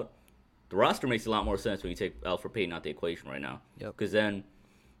Randall out. The roster makes a lot more sense when you take Elfrid Payton out the equation right now. Yep. Because then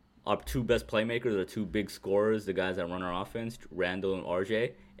our 2 best playmakers are 2 big scorers, the guys that run our offense, Randall and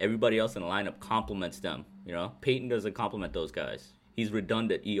RJ. Everybody else in the lineup complements them. Payton doesn't complement those guys. He's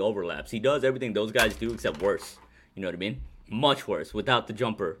redundant. He overlaps. He does everything those guys do except worse. You know what I mean? Much worse, without the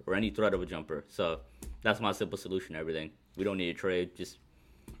jumper or any threat of a jumper. So that's my simple solution to everything. We don't need a trade. Just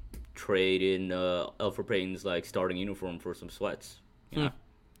trade in Elfrid Payton's starting uniform for some sweats.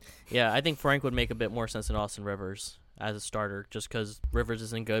 Yeah, I think Frank would make a bit more sense than Austin Rivers as a starter, just because Rivers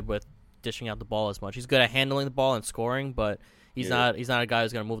isn't good with dishing out the ball as much. He's good at handling the ball and scoring, but he's not a guy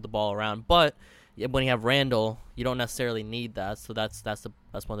who's going to move the ball around. But when you have Randall, you don't necessarily need that. So that's one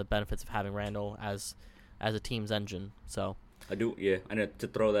of the benefits of having Randall as a team's engine. So I do, yeah. And to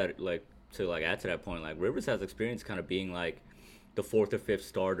throw that to add to that point, Rivers has experience kind of being the 4th or 5th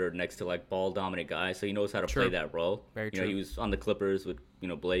starter next to ball dominant guys, so he knows how to play that role. Very true. He was on the Clippers with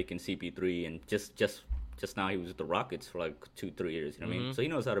Blake and CP3, and just now he was with the Rockets for 2-3 years. You know what I mean? So he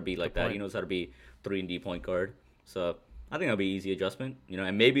knows how to be that. Point. He knows how to be 3-and-D point guard. So I think that'll be easy adjustment.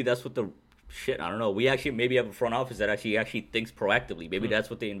 And maybe that's what the shit. I don't know. We actually maybe have a front office that actually thinks proactively. Maybe that's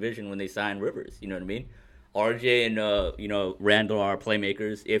what they envision when they sign Rivers. You know what I mean? RJ and Randall are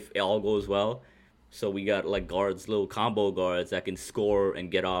playmakers if it all goes well. So we got guards, little combo guards that can score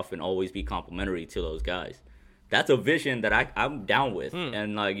and get off and always be complimentary to those guys. That's a vision that I'm down with,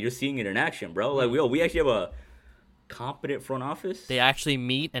 and you're seeing it in action, bro. We actually have a competent front office. They actually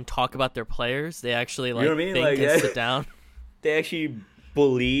meet and talk about their players. They actually you know what I mean? think and sit down. They actually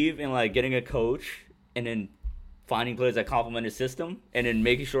believe in getting a coach and then finding players that complement his system and then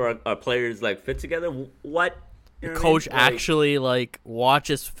making sure our players fit together. What? The coach actually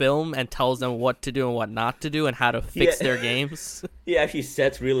watches film and tells them what to do and what not to do and how to fix their games. He actually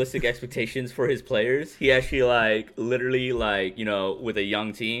sets realistic expectations for his players. He actually literally with a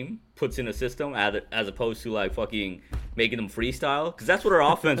young team puts in a system as opposed to fucking making them freestyle, because that's what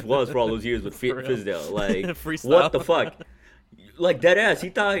our offense was for all those years with Fizdale. Like, Freestyle. what the fuck? Like, dead ass. He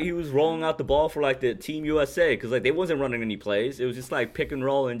thought he was rolling out the ball for, like, the Team USA, because, like, they wasn't running any plays. It was just, like, pick and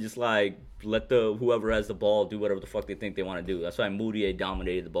roll and just, like, let whoever has the ball do whatever the fuck they think they want to do. That's why Moutier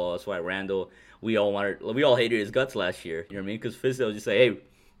dominated the ball. That's why Randall, we all hated his guts last year. You know what I mean? Because Fizdale was just like, hey,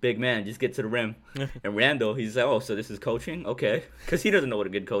 big man, just get to the rim. And Randall, he's like, oh, so this is coaching? Okay. Because he doesn't know what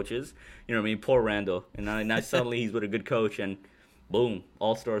a good coach is. You know what I mean? Poor Randall. And now suddenly he's with a good coach, and boom,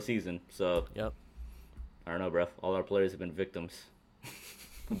 all-star season. So, Yep. I don't know, bro. All our players have been victims.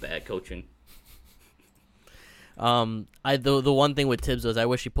 Bad coaching. The one thing with Tibbs was I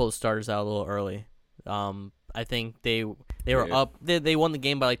wish he pulled the starters out a little early. I think they were up. They won the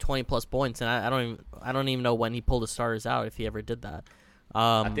game by like 20 plus points, and I don't even know when he pulled the starters out, if he ever did that.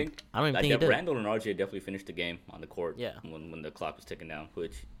 I don't even think he did. Randall and RJ definitely finished the game on the court. Yeah. When the clock was ticking down.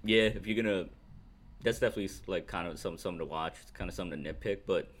 Which, yeah, if you're gonna, that's definitely like kind of something to watch. It's kind of something to nitpick,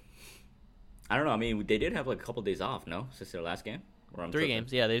 but I don't know. I mean, they did have like a couple days off, no, since their last game. 3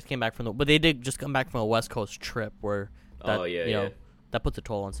 games. Yeah, they just came back but they did just come back from a West Coast trip where that, that puts a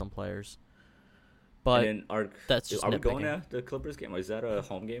toll on some players. But and then that's just are we nitpicking. going to the Clippers game? Or is that a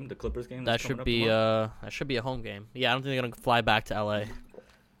home game? The Clippers game? That should be a home game. Yeah, I don't think they're gonna fly back to LA.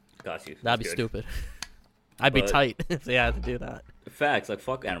 Got you. That'd be stupid. I'd be tight if they had to do that. Facts, like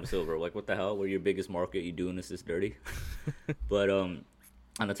fuck Adam Silver. Like what the hell? We're your biggest market. You doing this dirty? But on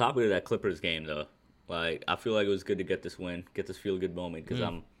the topic of that Clippers game though, like I feel like it was good to get this win, get this feel good moment because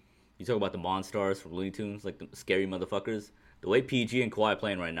you talk about the Monstars from Looney Tunes, like the scary motherfuckers. The way PG and Kawhi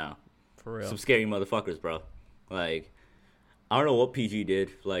playing right now, for real, some scary motherfuckers, bro. Like I don't know what PG did.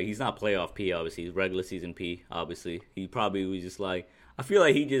 Like he's not playoff P, obviously. He's regular season P, obviously. He probably was just like. I feel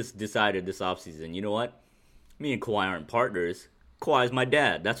like he just decided this offseason, you know what? Me and Kawhi aren't partners. Kawhi's my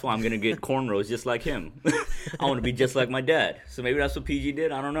dad. That's why I'm going to get cornrows just like him. I want to be just like my dad. So maybe that's what PG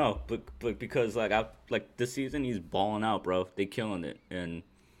did. I don't know. But because, like this season, he's balling out, bro. They killing it. And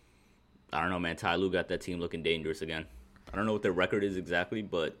I don't know, man. Ty Lue got that team looking dangerous again. I don't know what their record is exactly,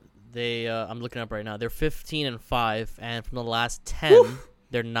 but. I'm looking up right now. They're 15-5, and from the last 10,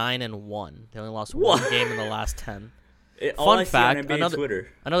 they're 9-1. They only lost one game in the last 10. Fun fact,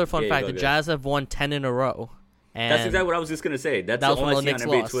 another fun fact, the Jazz have won 10 in a row. And that's exactly what I was just going to say. That's all I see on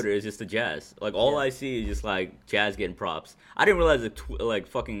NBA Twitter is just the Jazz. Like, all I see is just, like, Jazz getting props. I didn't realize that,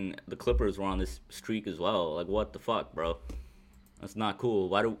 fucking the Clippers were on this streak as well. Like, what the fuck, bro? That's not cool.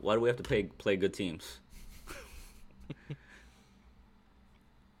 Why do we have to play good teams?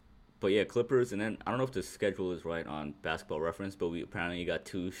 But, yeah, Clippers, and then I don't know if the schedule is right on Basketball Reference, but we apparently got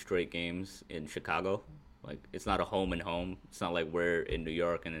 2 straight games in Chicago. Like, it's not a home and home. It's not like we're in New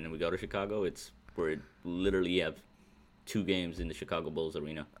York and then we go to Chicago. It's where literally have 2 games in the Chicago Bulls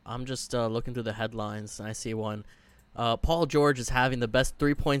arena. I'm just looking through the headlines, and I see one. Paul George is having the best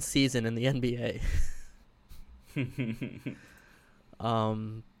 3-point season in the NBA.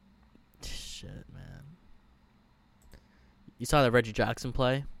 Shit, man. You saw that Reggie Jackson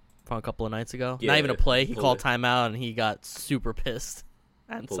play from a couple of nights ago? Yeah, not even a play. He called timeout, and he got super pissed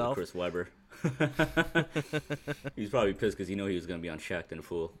at himself. Chris Webber. He's probably pissed because he knew he was going to be on Shaq and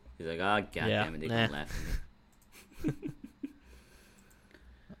Fool. He's like, goddamn it, they can laugh at me.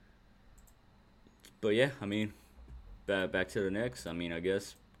 But yeah, I mean, back to the Knicks. I mean, I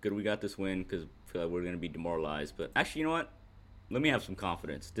guess good we got this win because I feel like we're going to be demoralized. But actually, you know what? Let me have some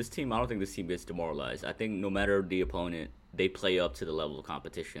confidence. This team, I don't think this team gets demoralized. I think no matter the opponent, they play up to the level of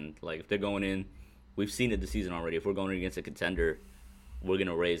competition. Like, if they're going in, we've seen it this season already. If we're going against a contender, we're going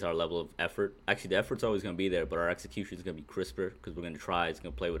to raise our level of effort. Actually, the effort's always going to be there, but our execution is going to be crisper because we're going to try. It's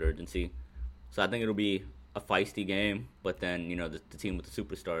going to play with urgency. So I think it'll be a feisty game, but then, you know, the team with the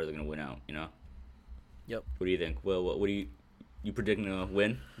superstars are going to win out, you know? Yep. What do you think? Well, what do you predicting a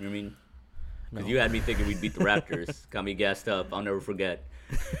win? You know what I mean? Because you had me thinking we'd beat the Raptors. Got me gassed up. I'll never forget.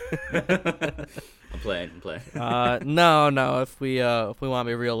 I'm playing. No. If we want to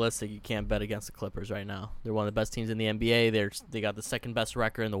be realistic, you can't bet against the Clippers right now. They're one of the best teams in the NBA. They got the second best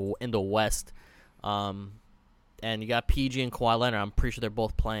record in the West. And you got PG and Kawhi Leonard. I'm pretty sure they're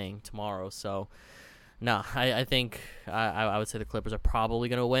both playing tomorrow. So, no, I think I would say the Clippers are probably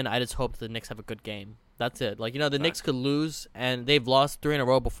going to win. I just hope the Knicks have a good game. That's it. Like, you know, the Knicks could lose, and they've lost 3 in a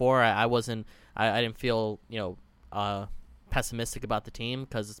row before. I didn't feel, pessimistic about the team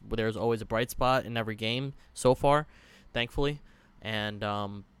because there's always a bright spot in every game so far, thankfully. And I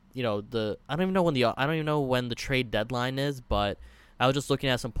don't even know when the trade deadline is, but I was just looking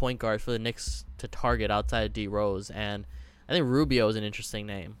at some point guards for the Knicks to target outside of D Rose, and I think Rubio is an interesting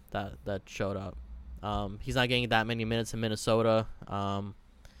name that showed up. He's not getting that many minutes in Minnesota, and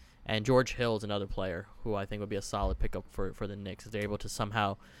And George Hill is another player who I think would be a solid pickup for the Knicks if they're able to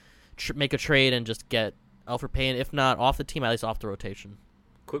somehow make a trade and just get Elfrid Payton, if not off the team, at least off the rotation.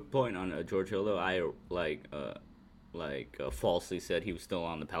 Quick point on George Hill, though. I falsely said he was still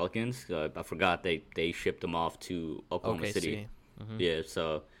on the Pelicans. I forgot they shipped him off to Oklahoma City. Mm-hmm. Yeah,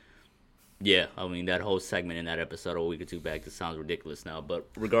 so yeah, I mean that whole segment in that episode a week or two back, this sounds ridiculous now. But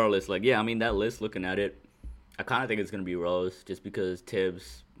regardless, like yeah, I mean that list, looking at it, I kind of think it's gonna be Rose just because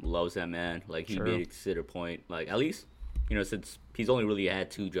Tibbs loves that man. Like he made it consider point. Like at least since he's only really had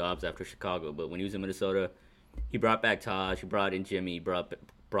 2 jobs after Chicago, but when he was in Minnesota, he brought back Taj, he brought in Jimmy, brought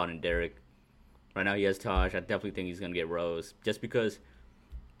in Derek. Right now he has Taj. I definitely think he's gonna get Rose just because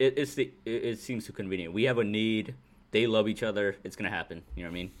it seems too convenient. We have a need. They love each other. It's gonna happen. You know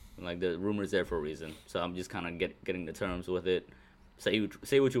what I mean? Like the rumor's there for a reason. So I'm just kind of getting the terms with it. Say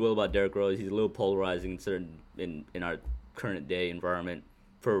what you will about Derrick Rose. He's a little polarizing in our current day environment,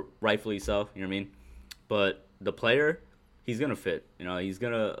 for rightfully so. You know what I mean? But the player, he's gonna fit. He's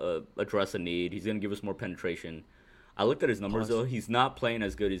gonna address a need. He's gonna give us more penetration. I looked at his numbers though. He's not playing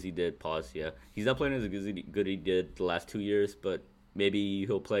as good as he did. Yeah, he's not playing as good as he did the last 2 years. But maybe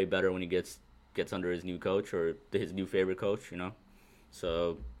he'll play better when he gets under his new coach or his new favorite coach.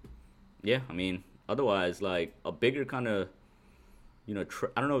 So yeah, I mean, otherwise like a bigger kind of I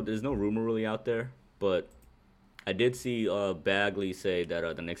don't know. There's no rumor really out there, but I did see Bagley say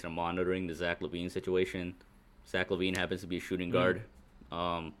that the Knicks are monitoring the Zach LaVine situation. Zach LaVine happens to be a shooting guard.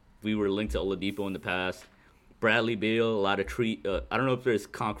 We were linked to Oladipo in the past. Bradley Beal, a lot of I don't know if there's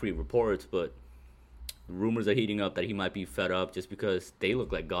concrete reports, but rumors are heating up that he might be fed up just because they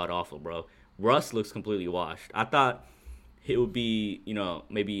look like god awful, bro. Russ looks completely washed. I thought it would be,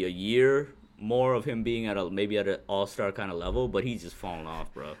 maybe a year more of him being at an all-star kind of level, but he's just falling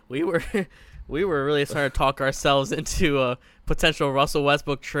off, bro. We were really starting to talk ourselves into a potential Russell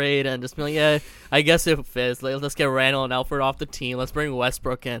Westbrook trade and just be like, yeah, I guess it fits. Let's get Randall and Elfrid off the team. Let's bring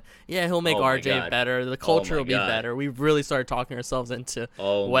Westbrook in. Yeah, he'll make RJ better. The culture will be better. We really started talking ourselves into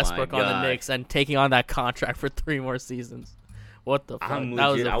Westbrook on the Knicks and taking on that contract for 3 more seasons. What the fuck? That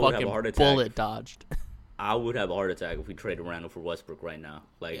was a fucking bullet dodged. I would have a heart attack if we traded Randall for Westbrook right now.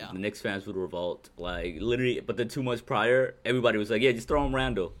 Like, the Knicks fans would revolt. Like, literally, but then 2 months prior, everybody was like, yeah, just throw him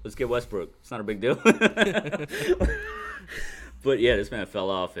Randall. Let's get Westbrook. It's not a big deal. But, yeah, this man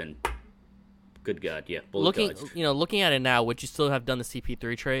fell off, and good God, yeah. Looking at it now, would you still have done the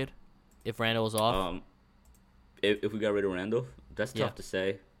CP3 trade if Randall was off? If we got rid of Randall? That's tough to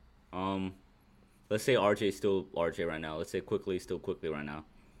say. Let's say RJ's still RJ right now. Let's say Quickly still Quickly right now.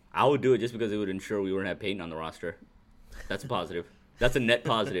 I would do it just because it would ensure we wouldn't have Peyton on the roster. That's a positive. That's a net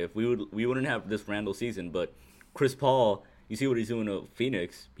positive. We wouldn't have this Randall season, but Chris Paul, you see what he's doing to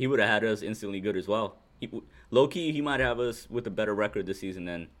Phoenix. He would have had us instantly good as well. Low key, he might have us with a better record this season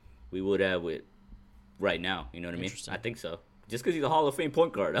than we would have with right now. You know what I mean? I think so. Just because he's a Hall of Fame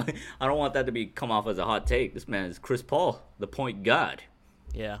point guard, I don't want that to come off as a hot take. This man is Chris Paul, the point god.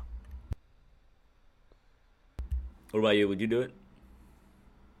 Yeah. What about you? Would you do it?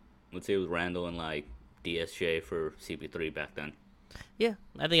 Let's say it was Randall and like DSJ for CP3 back then. Yeah,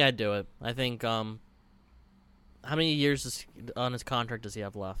 I think I'd do it. I think how many years on his contract does he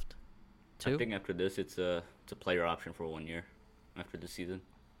have left? 2? I think after this, it's a player option for 1 year after the season.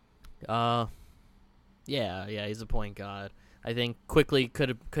 Yeah, he's a point guard. I think Quickly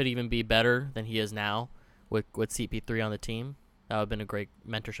could even be better than he is now with CP3 on the team. That would have been a great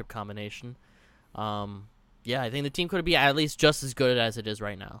mentorship combination. Yeah, I think the team could be at least just as good as it is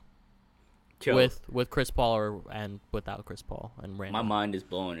right now. With Chris Paul and without Chris Paul and Randall. My mind is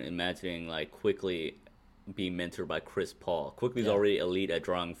blown imagining like Quickly being mentored by Chris Paul. Quickly's already elite at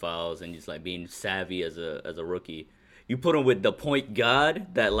drawing fouls and just like being savvy as a rookie. You put him with the point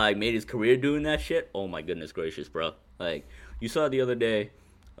god that like made his career doing that shit. Oh my goodness gracious, bro! Like you saw the other day,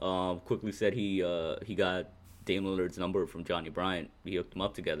 Quickly said he got Dame Lillard's number from Johnny Bryant. He hooked them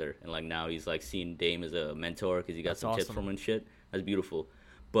up together, and like now he's like seeing Dame as a mentor because he got some tips from him and shit. That's beautiful.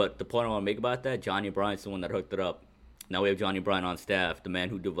 But the point I want to make about that, Johnny Bryant's the one that hooked it up. Now we have Johnny Bryant on staff, the man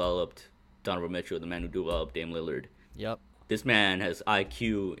who developed Donovan Mitchell, the man who developed Dame Lillard. Yep. This man has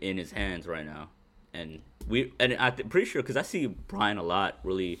IQ in his hands right now, and I'm pretty sure because I see Bryant a lot,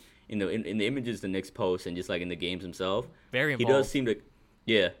 really in the images the Knicks post and just like in the games himself. Very involved. He does seem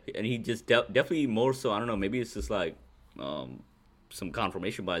to, and he just definitely more so. I don't know, maybe it's just like some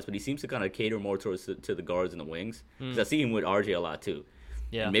confirmation bias, but he seems to kind of cater more towards to the guards and the wings. Because I see him with RJ a lot too.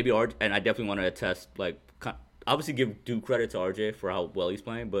 Yeah, and maybe and I definitely want to attest, like, obviously give due credit to RJ for how well he's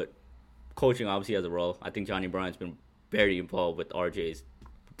playing, but coaching obviously has a role. I think Johnny Bryant's been very involved with RJ's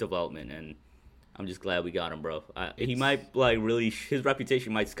development, and I'm just glad we got him, bro. He might like really his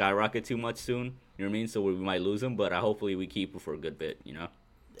reputation might skyrocket too much soon. You know what I mean? So we might lose him, but hopefully we keep him for a good bit. You know.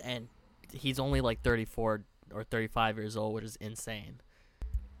 And he's only like 34 or 35 years old, which is insane.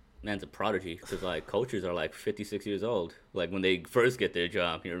 Man's a prodigy because like coaches are like 56 years old, like when they first get their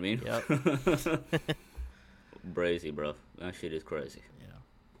job. You know what I mean? Yep. Crazy, bro. That shit is crazy. Yeah.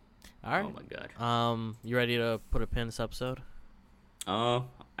 All right. Oh my god. You ready to put a pin in this episode?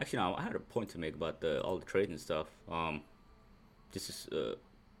 Actually, no, I had a point to make about all the trades and stuff. Just because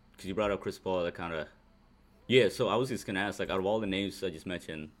you brought up Chris Paul, that kind of. Yeah, so I was just gonna ask, like, out of all the names I just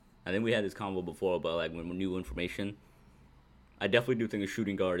mentioned, I think we had this convo before, but like when new information. I definitely do think a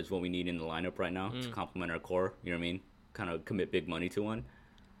shooting guard is what we need in the lineup right now to complement our core. You know what I mean? Kind of commit big money to one.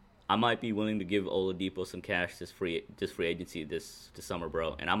 I might be willing to give Oladipo some cash this free agency this summer,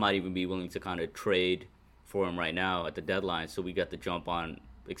 bro. And I might even be willing to kind of trade for him right now at the deadline, so we got the jump on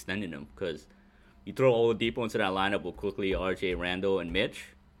extending him. Because you throw Oladipo into that lineup with quickly RJ, Randall, and Mitch.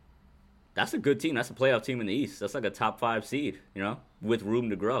 That's a good team. That's a playoff team in the East. That's like a top 5 seed, you know, with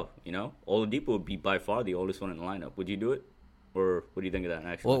room to grow. You know, Oladipo would be by far the oldest one in the lineup. Would you do it? Or what do you think of that,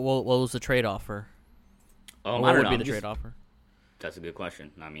 actually? What was the trade offer? What would be the trade offer? That's a good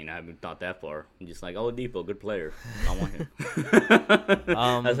question. I mean, I haven't thought that far. I'm just like, Oladipo, good player. I want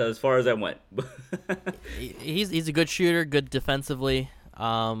him. That's as far as I went. he's a good shooter, good defensively. Would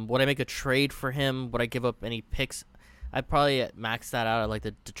I make a trade for him? Would I give up any picks? I'd probably max that out at like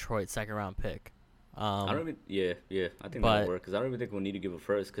the Detroit second-round pick. I don't even. Yeah. I think that'll work because I don't even think we'll need to give a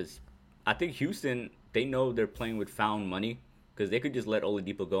first because I think Houston, they know they're playing with found money. Because they could just let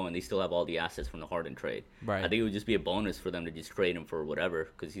Oladipo go and they still have all the assets from the Harden trade. Right. I think it would just be a bonus for them to just trade him for whatever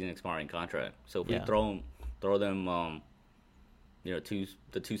because he's an expiring contract. So if we throw them, the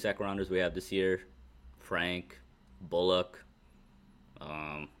two second rounders we have this year, Frank, Bullock,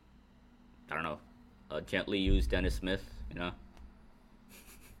 I don't know, gently use Dennis Smith. You know,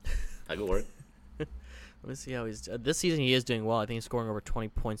 that could work. Let me see how he's this season. He is doing well. I think he's scoring over 20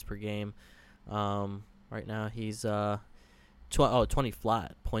 points per game. Right now he's 20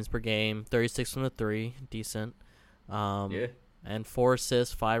 flat points per game, 36 from the 3, decent. And 4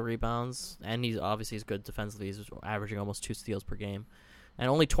 assists, 5 rebounds, and he's good defensively. He's averaging almost 2 steals per game, and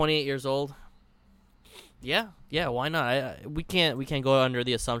only 28 years old. Yeah, why not? We can't go under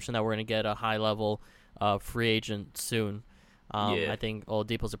the assumption that we're gonna get a high level free agent soon. I think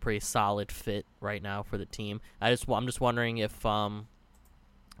Oladipo's a pretty solid fit right now for the team. I'm just wondering if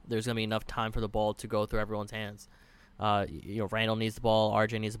there's gonna be enough time for the ball to go through everyone's hands. Randall needs the ball,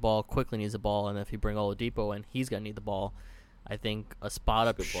 RJ needs the ball, Quickly needs the ball, and if you bring Oladipo in, he's gonna need the ball. I think a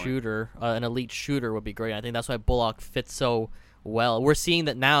spot-up shooter, an elite shooter, would be great. I think that's why Bullock fits so well. We're seeing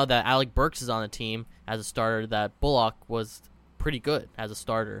that now that Alec Burks is on the team as a starter, that Bullock was pretty good as a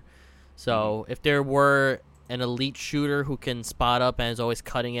starter. So if there were an elite shooter who can spot up and is always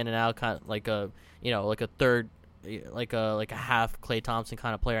cutting in and out, kind of like a third, like a half Klay Thompson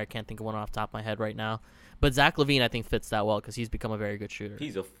kind of player. I can't think of one off the top of my head right now. But Zach LaVine, I think, fits that well because he's become a very good shooter.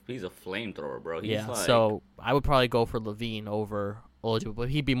 He's a flamethrower, bro. So I would probably go for LaVine over Oladipo, but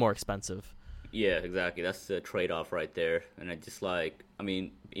he'd be more expensive. Yeah, exactly. That's the trade-off right there. And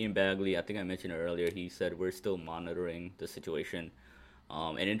Ian Bagley, I think I mentioned it earlier, he said we're still monitoring the situation.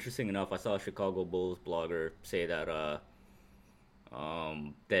 And interesting enough, I saw a Chicago Bulls blogger say that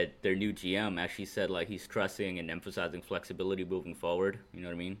that their new GM actually said like he's stressing and emphasizing flexibility moving forward. You know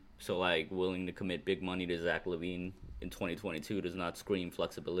what I mean? So like willing to commit big money to Zach LaVine in 2022 does not scream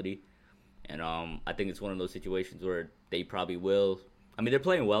flexibility. And I think it's one of those situations where they probably will. I mean, they're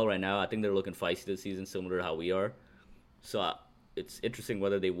playing well right now. I think they're looking feisty this season, similar to how we are. So it's interesting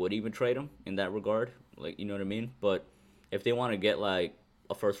whether they would even trade him in that regard. Like, you know what I mean? But if they want to get like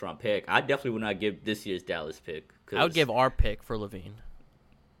a first-round pick, I definitely would not give this year's Dallas pick. I would give our pick for LaVine.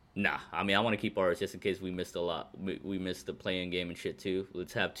 Nah, I mean, I want to keep ours just in case we missed a lot. We missed the play-in game and shit too.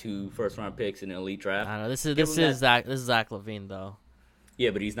 Let's have 2 first-round picks in an elite draft. I don't know. This is Zach LaVine though. Yeah,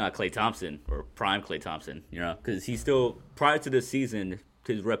 but he's not Klay Thompson or prime Klay Thompson, you know, because he's still prior to this season,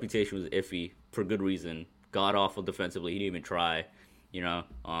 his reputation was iffy for good reason. God awful defensively. He didn't even try, you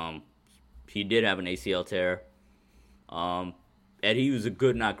know. He did have an ACL tear. And he was a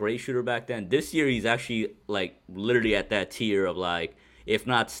good, not great shooter back then. This year, he's actually like literally at that tier of like, if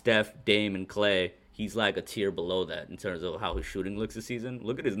not Steph, Dame, and Klay, he's like a tier below that in terms of how his shooting looks this season.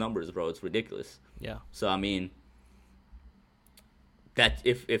 Look at his numbers, bro. It's ridiculous. Yeah. So I mean, that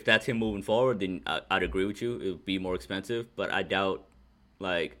if that's him moving forward, then I'd agree with you. It would be more expensive, but I doubt.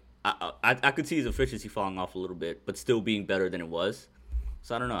 Like I could see his efficiency falling off a little bit, but still being better than it was.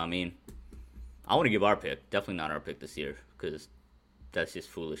 So I don't know. I mean, I want to give our pick. Definitely not our pick this year because that's just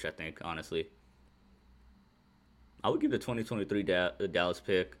foolish, I think, honestly. I would give the 2023 the Dallas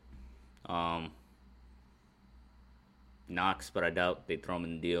pick Knox, but I doubt they'd throw him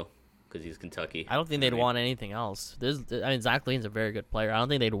in the deal because he's Kentucky. I don't think they'd want anything else. Zach Levine's a very good player. I don't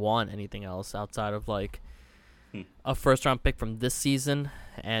think they'd want anything else outside of like a first-round pick from this season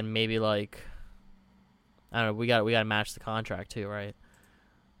and maybe like I don't know. We got to match the contract too, right?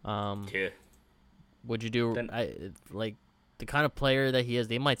 Yeah. Would you do like the kind of player that he is?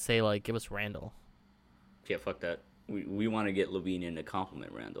 They might say like, give us Randall. Yeah, fuck that. We want to get Levine in to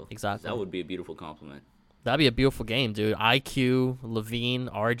compliment Randall. Exactly. That would be a beautiful compliment. That'd be a beautiful game, dude. IQ, Levine,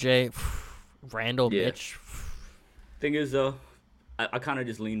 RJ, Randall, Mitch. Thing is, though, I kind of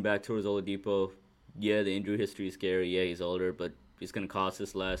just lean back towards Oladipo. Yeah, the injury history is scary. Yeah, he's older, but it's going to cost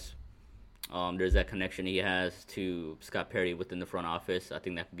us less. There's that connection he has to Scott Perry within the front office. I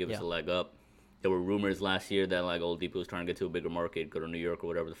think that could give us a leg up. There were rumors last year that like Oladipo was trying to get to a bigger market, go to New York or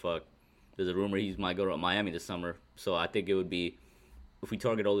whatever the fuck. There's a rumor he might go to Miami this summer. So I think it would be, if we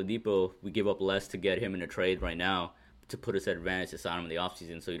target Oladipo, we give up less to get him in a trade right now to put us at advantage to sign him in the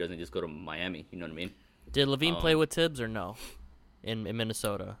offseason so he doesn't just go to Miami. You know what I mean? Did Levine play with Tibbs or no in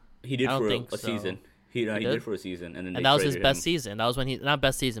Minnesota? He did for a season. He did for a season, and then that was his best season. That was when not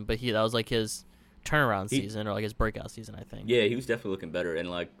best season, but that was like his turnaround season or like his breakout season, I think. Yeah, he was definitely looking better. And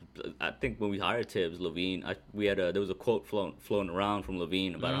like I think when we hired Tibbs, Levine, there was a quote floating around from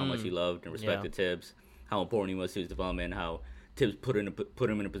Levine about how much he loved and respected Tibbs, how important he was to his development, how Tibbs put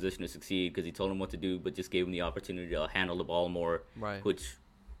him in a position to succeed because he told him what to do, but just gave him the opportunity to handle the ball more, which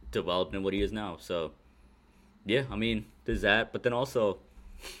developed in what he is now. So yeah, I mean, there's that, but then also,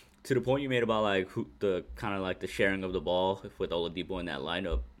 to the point you made about like the sharing of the ball with Oladipo in that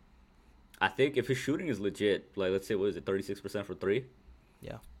lineup, I think if his shooting is legit, like let's say 36% for three.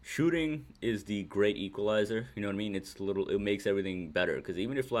 Yeah. Shooting is the great equalizer. You know what I mean? It makes everything better because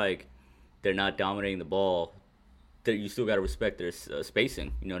even if like they're not dominating the ball, you still got to respect their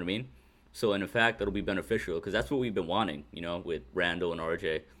spacing. You know what I mean? So in fact, that'll be beneficial because that's what we've been wanting. You know, with Randall and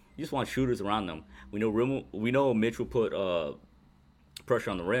RJ, you just want shooters around them. We know Mitch will put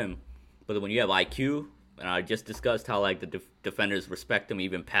pressure on the rim, but when you have IQ, and I just discussed how like the defenders respect him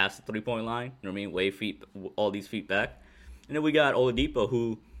even past the 3-point line. You know what I mean? All these feet back, and then we got Oladipo,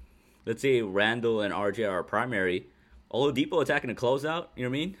 who, let's say Randall and RJ are primary. Oladipo attacking the closeout. You know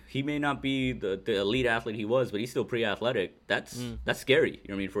what I mean? He may not be the elite athlete he was, but he's still pretty athletic. That's scary. You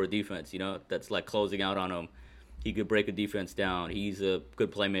know what I mean, for a defense. You know, that's like closing out on him. He could break a defense down. He's a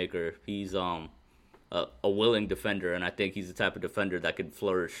good playmaker. He's a willing defender, and I think he's the type of defender that could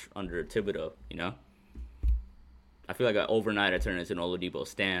flourish under Thibodeau, you know? I feel like overnight I turn into an Oladipo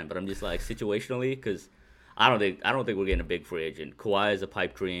stan, but I'm just like situationally, because I don't think we're getting a big free agent. Kawhi is a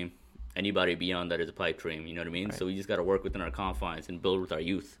pipe dream. Anybody beyond that is a pipe dream, you know what I mean? Right. So we just got to work within our confines and build with our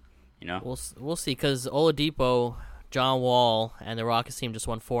youth, you know? We'll see, because Oladipo, John Wall, and the Rockets team just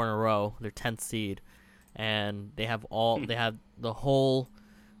won 4 in a row. They're 10th seed, and they have the whole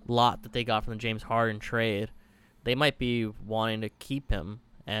lot that they got from the James Harden trade. They might be wanting to keep him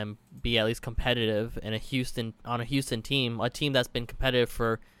and be at least competitive on a Houston team, a team that's been competitive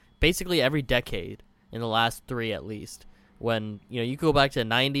for basically every decade in the last 3 at least. When you go back to the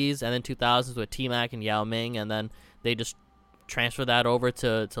 90s and then 2000s with T-Mac and Yao Ming, and then they just transfer that over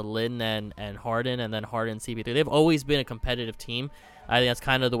to Lin and Harden, and then Harden and CP3. They've always been a competitive team. I think that's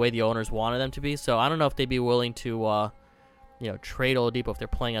kind of the way the owners wanted them to be. So I don't know if they'd be willing to trade Oladipo if they're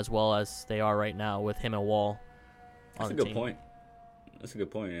playing as well as they are right now with him and Wall on the team. That's a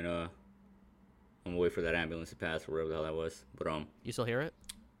good point. And I'm gonna wait for that ambulance to pass, wherever the hell that was. But you still hear it?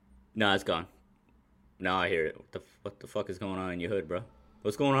 No, it's gone. Now I hear it. What the fuck is going on in your hood, bro?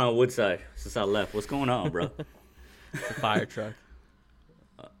 What's going on Woodside since I left? What's going on, bro? It's a fire truck.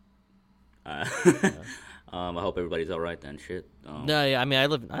 I hope everybody's all right then. Shit. No, yeah. I mean, I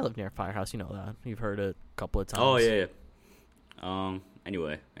live near a firehouse. You know that. You've heard it a couple of times. Oh yeah.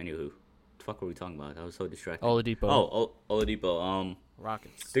 Anyway, anywho, what the fuck were we talking about? I was so distracted. Oladipo. Oladipo.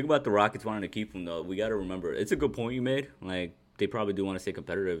 Rockets. Think about the Rockets wanting to keep him though. We got to remember, it's a good point you made. Like, they probably do want to stay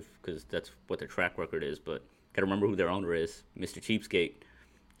competitive because that's what their track record is. But got to remember who their owner is, Mr. Cheapskate.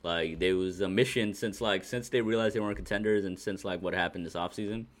 Like, there was a mission since they realized they weren't contenders, and since like what happened this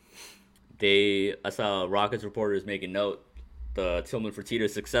offseason. I saw Rockets reporters making note the Tillman Fertitta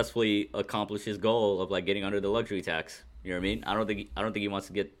successfully accomplished his goal of like getting under the luxury tax. You know what I mean? I don't think he wants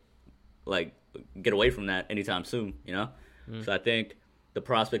to get away from that anytime soon. You know, So I think the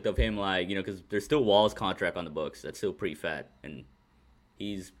prospect of him, like, because there's still Wall's contract on the books. That's still pretty fat. And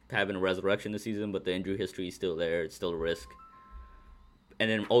he's having a resurrection this season, but the injury history is still there. It's still a risk. And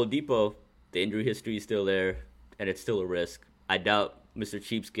then Oladipo, the injury history is still there, and it's still a risk. I doubt Mr.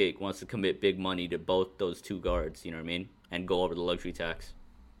 Cheapskate wants to commit big money to both those two guards, you know what I mean? And go over the luxury tax.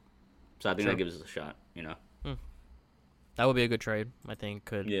 So I think that gives us a shot, you know? That would be a good trade. I think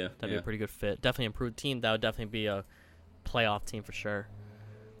that'd be yeah. a pretty good fit. Definitely improved team. That would definitely be a playoff team for sure.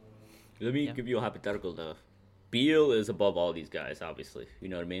 Let me give you a hypothetical, though. Beal is above all these guys, obviously. You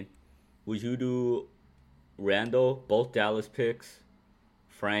know what I mean? Would you do Randall, both Dallas picks,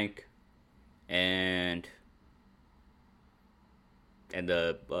 Frank, and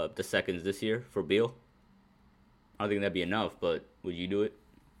the seconds this year for Beal? I don't think that'd be enough, but would you do it?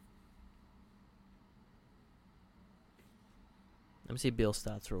 Let me see Beal's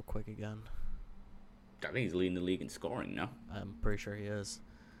stats real quick again. I think he's leading the league in scoring now. I'm pretty sure he is.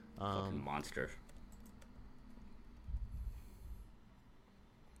 Fucking monster.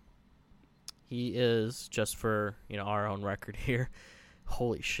 He is, just for our own record here.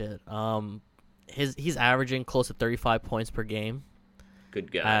 Holy shit. He's averaging close to 35 points per game.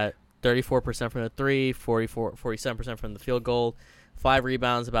 Good guy. At 34% from the 3, 47% from the field goal, 5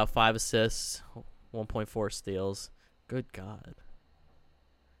 rebounds, about 5 assists, 1.4 steals. Good God.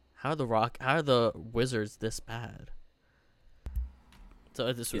 How are the Wizards this bad? So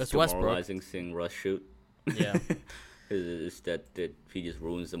it's Westbrook. Demoralizing seeing Russ shoot. Yeah. It's that he just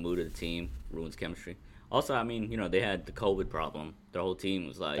ruins the mood of the team, ruins chemistry. Also, I mean, they had the COVID problem. Their whole team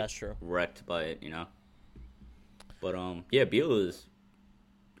was like That's true. wrecked by it, But yeah, Beal is.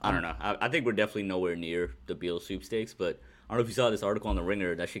 I don't know. I think we're definitely nowhere near the Beal sweepstakes. But I don't know if you saw this article on the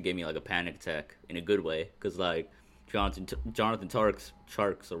Ringer. That shit gave me like a panic attack in a good way, because like Jonathan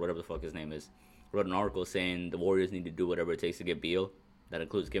Sharks or whatever the fuck his name is wrote an article saying the Warriors need to do whatever it takes to get Beal. That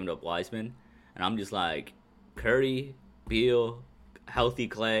includes giving up Wiseman, and I'm just like, Curry, Beal, healthy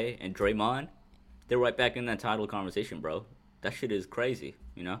Clay, and Draymond, they're right back in that title conversation, bro. That shit is crazy,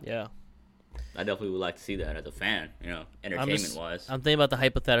 Yeah. I definitely would like to see that as a fan, entertainment-wise. I'm thinking about the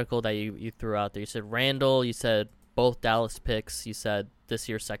hypothetical that you threw out there. You said Randall, you said both Dallas picks, you said this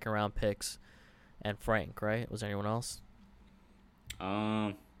year's second-round picks, and Frank, right? Was there anyone else?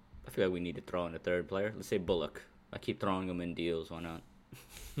 I feel like we need to throw in a third player. Let's say Bullock. I keep throwing him in deals. Why not?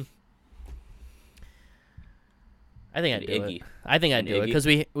 I think I'd do it. I think I'd do it because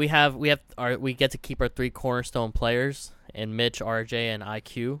we get to keep our 3 cornerstone players in Mitch, RJ, and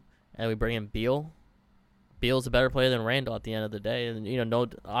IQ, and we bring in Beal. Beal's a better player than Randall at the end of the day,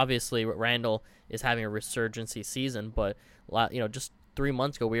 and obviously Randall is having a resurgency season, but just 3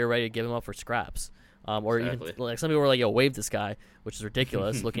 months ago we were ready to give him up for scraps, or Exactly. even like some people were like, "Yo, waive this guy," which is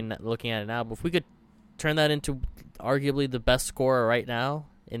ridiculous looking at it now. But if we could turn that into arguably the best scorer right now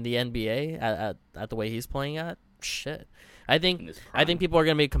in the NBA at the way he's playing at. Shit, I think people are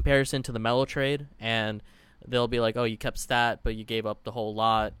gonna make a comparison to the Melo trade, and they'll be like, "Oh, you kept Stat, but you gave up the whole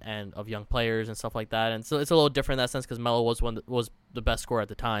lot and of young players and stuff like that." And so it's a little different in that sense because Melo was the best scorer at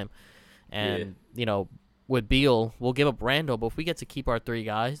the time, and with Beal, we'll give up Randall, but if we get to keep our 3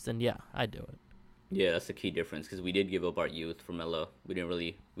 guys, then yeah, I'd do it. Yeah, that's the key difference because we did give up our youth for Melo. We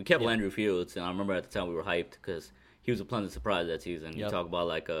kept Landry Fields, and I remember at the time we were hyped because he was a pleasant surprise that season. You talk about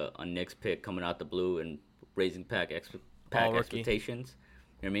like a Knicks pick coming out the blue and raising pack expectations.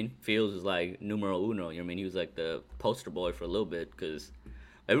 You know what I mean? Fields was like numero uno. You know what I mean? He was like the poster boy for a little bit because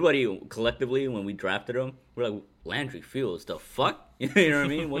everybody collectively, when we drafted him, we're like, Landry Fields, the fuck? You know what I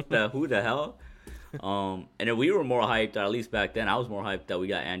mean? Who the hell? And then we were more hyped, or at least back then, I was more hyped that we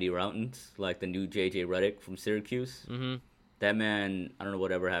got Andy Rautins, like the new JJ Redick from Syracuse. Mm-hmm. That man, I don't know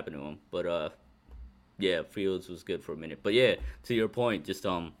whatever happened to him, but yeah, Fields was good for a minute. But yeah, to your point, just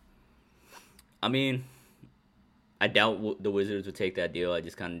I mean, I doubt the Wizards would take that deal. I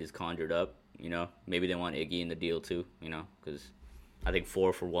just kind of conjured up, Maybe they want Iggy in the deal too, because I think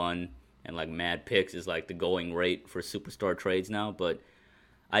 4 for 1 and like mad picks is like the going rate for superstar trades now. But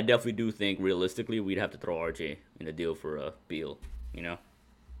I definitely do think realistically we'd have to throw RJ in a deal for Beal,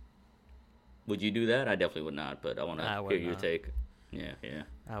 Would you do that? I definitely would not, but I want to hear your take. Yeah.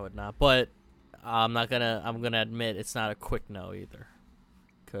 I would not, but I'm gonna admit it's not a quick no either,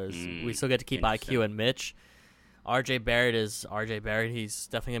 because we still get to keep IQ and Mitch. RJ Barrett is RJ Barrett. He's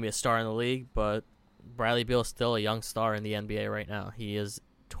definitely gonna be a star in the league, but Bradley Beal is still a young star in the NBA right now. He is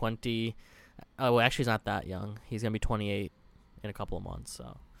 20. Oh, actually, he's not that young. He's gonna be 28 in a couple of months.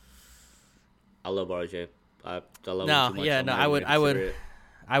 So I love RJ. I love him too much.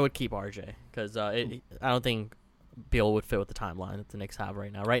 I would keep RJ because I don't think Beal would fit with the timeline that the Knicks have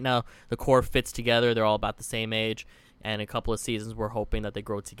right now. Right now, the core fits together. They're all about the same age, and in a couple of seasons, we're hoping that they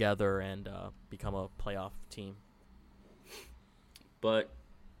grow together and become a playoff team. But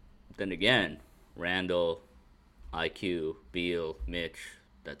then again, Randall, IQ, Beal, Mitch,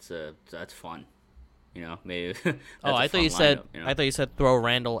 that's fun. You know, maybe. Oh, I thought you said lineup, you know? I thought you said throw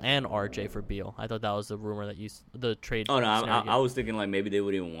Randall and RJ for Beal. I thought that was the rumor that the trade. Oh no, scenario. I was thinking like maybe they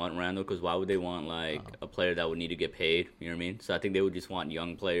wouldn't even want Randall because why would they want like a player that would need to get paid? You know what I mean? So I think they would just want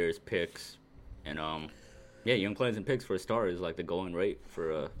young players, picks, and young players and picks for a star is like the going rate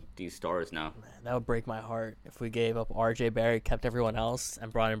for these stars now. That would break my heart if we gave up RJ Barrett, kept everyone else,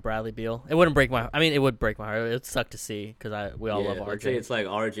 and brought in Bradley Beal. It wouldn't break my. I mean, it would break my heart. It would suck to see because we all love RJ. Let's say it's like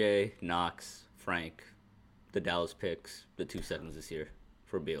RJ, Knox, Frank, the Dallas picks, the 2 seconds this year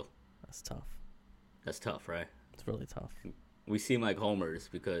for Beal. That's tough. That's tough, right? It's really tough. We seem like homers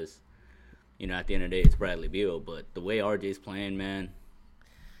because, you know, at the end of the day, it's Bradley Beal. But the way RJ's playing, man,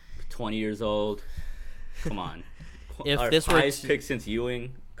 20 years old, come on. If Our this were highest pick since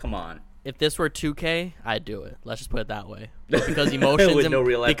Ewing, come on. If this were 2K, I'd do it. Let's just put it that way. But because emotions With no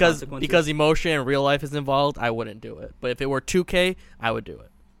real life consequences? because emotion and real life is involved, I wouldn't do it. But if it were 2K, I would do it.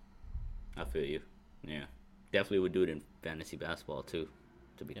 I feel you. Yeah. Definitely would do it in fantasy basketball too,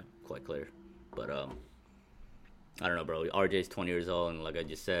 to be quite clear. But I don't know, bro. RJ's 20 years old, and like I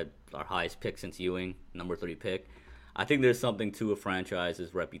just said, our highest pick since Ewing, number 3 pick. I think there's something to a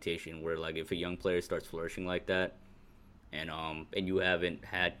franchise's reputation where, like, if a young player starts flourishing like that, and you haven't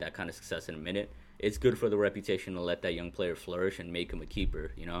had that kind of success in a minute, it's good for the reputation to let that young player flourish and make him a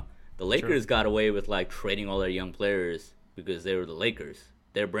keeper. You know, the Lakers got away with like trading all their young players because they were the Lakers.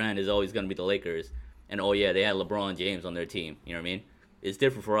 Their brand is always going to be the Lakers. And, oh, yeah, they had LeBron James on their team. You know what I mean? It's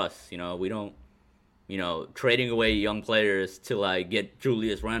different for us. You know, we don't, you know, trading away young players to, like, get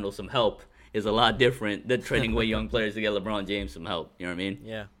Julius Randle some help is a lot different than trading away young players to get LeBron James some help. You know what I mean?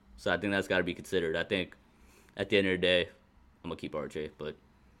 Yeah. So I think that's got to be considered. I think at the end of the day, I'm going to keep RJ. But,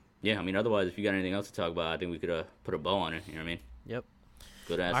 yeah, I mean, otherwise, if you got anything else to talk about, I think we could put a bow on it. You know what I mean? Yep.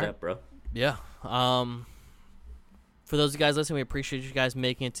 Good ass up, bro. Yeah. For those of you guys listening, we appreciate you guys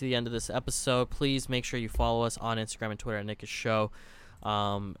making it to the end of this episode. Please make sure you follow us on Instagram and Twitter at Nickish Show.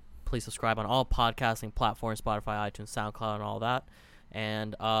 Please subscribe on all podcasting platforms, Spotify, iTunes, SoundCloud, and all that.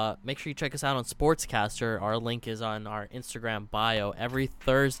 And make sure you check us out on Sportscaster. Our link is on our Instagram bio every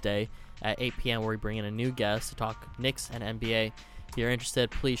Thursday at 8 p.m. where we bring in a new guest to talk Knicks and NBA. If you're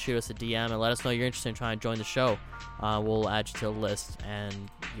interested, please shoot us a DM and let us know you're interested in trying to join the show. We'll add you to the list, and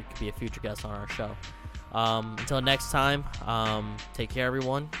you could be a future guest on our show. Until next time, take care,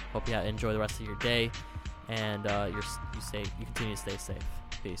 everyone. Hope you enjoy the rest of your day, and you continue to stay safe.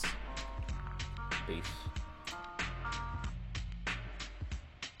 Peace. Peace.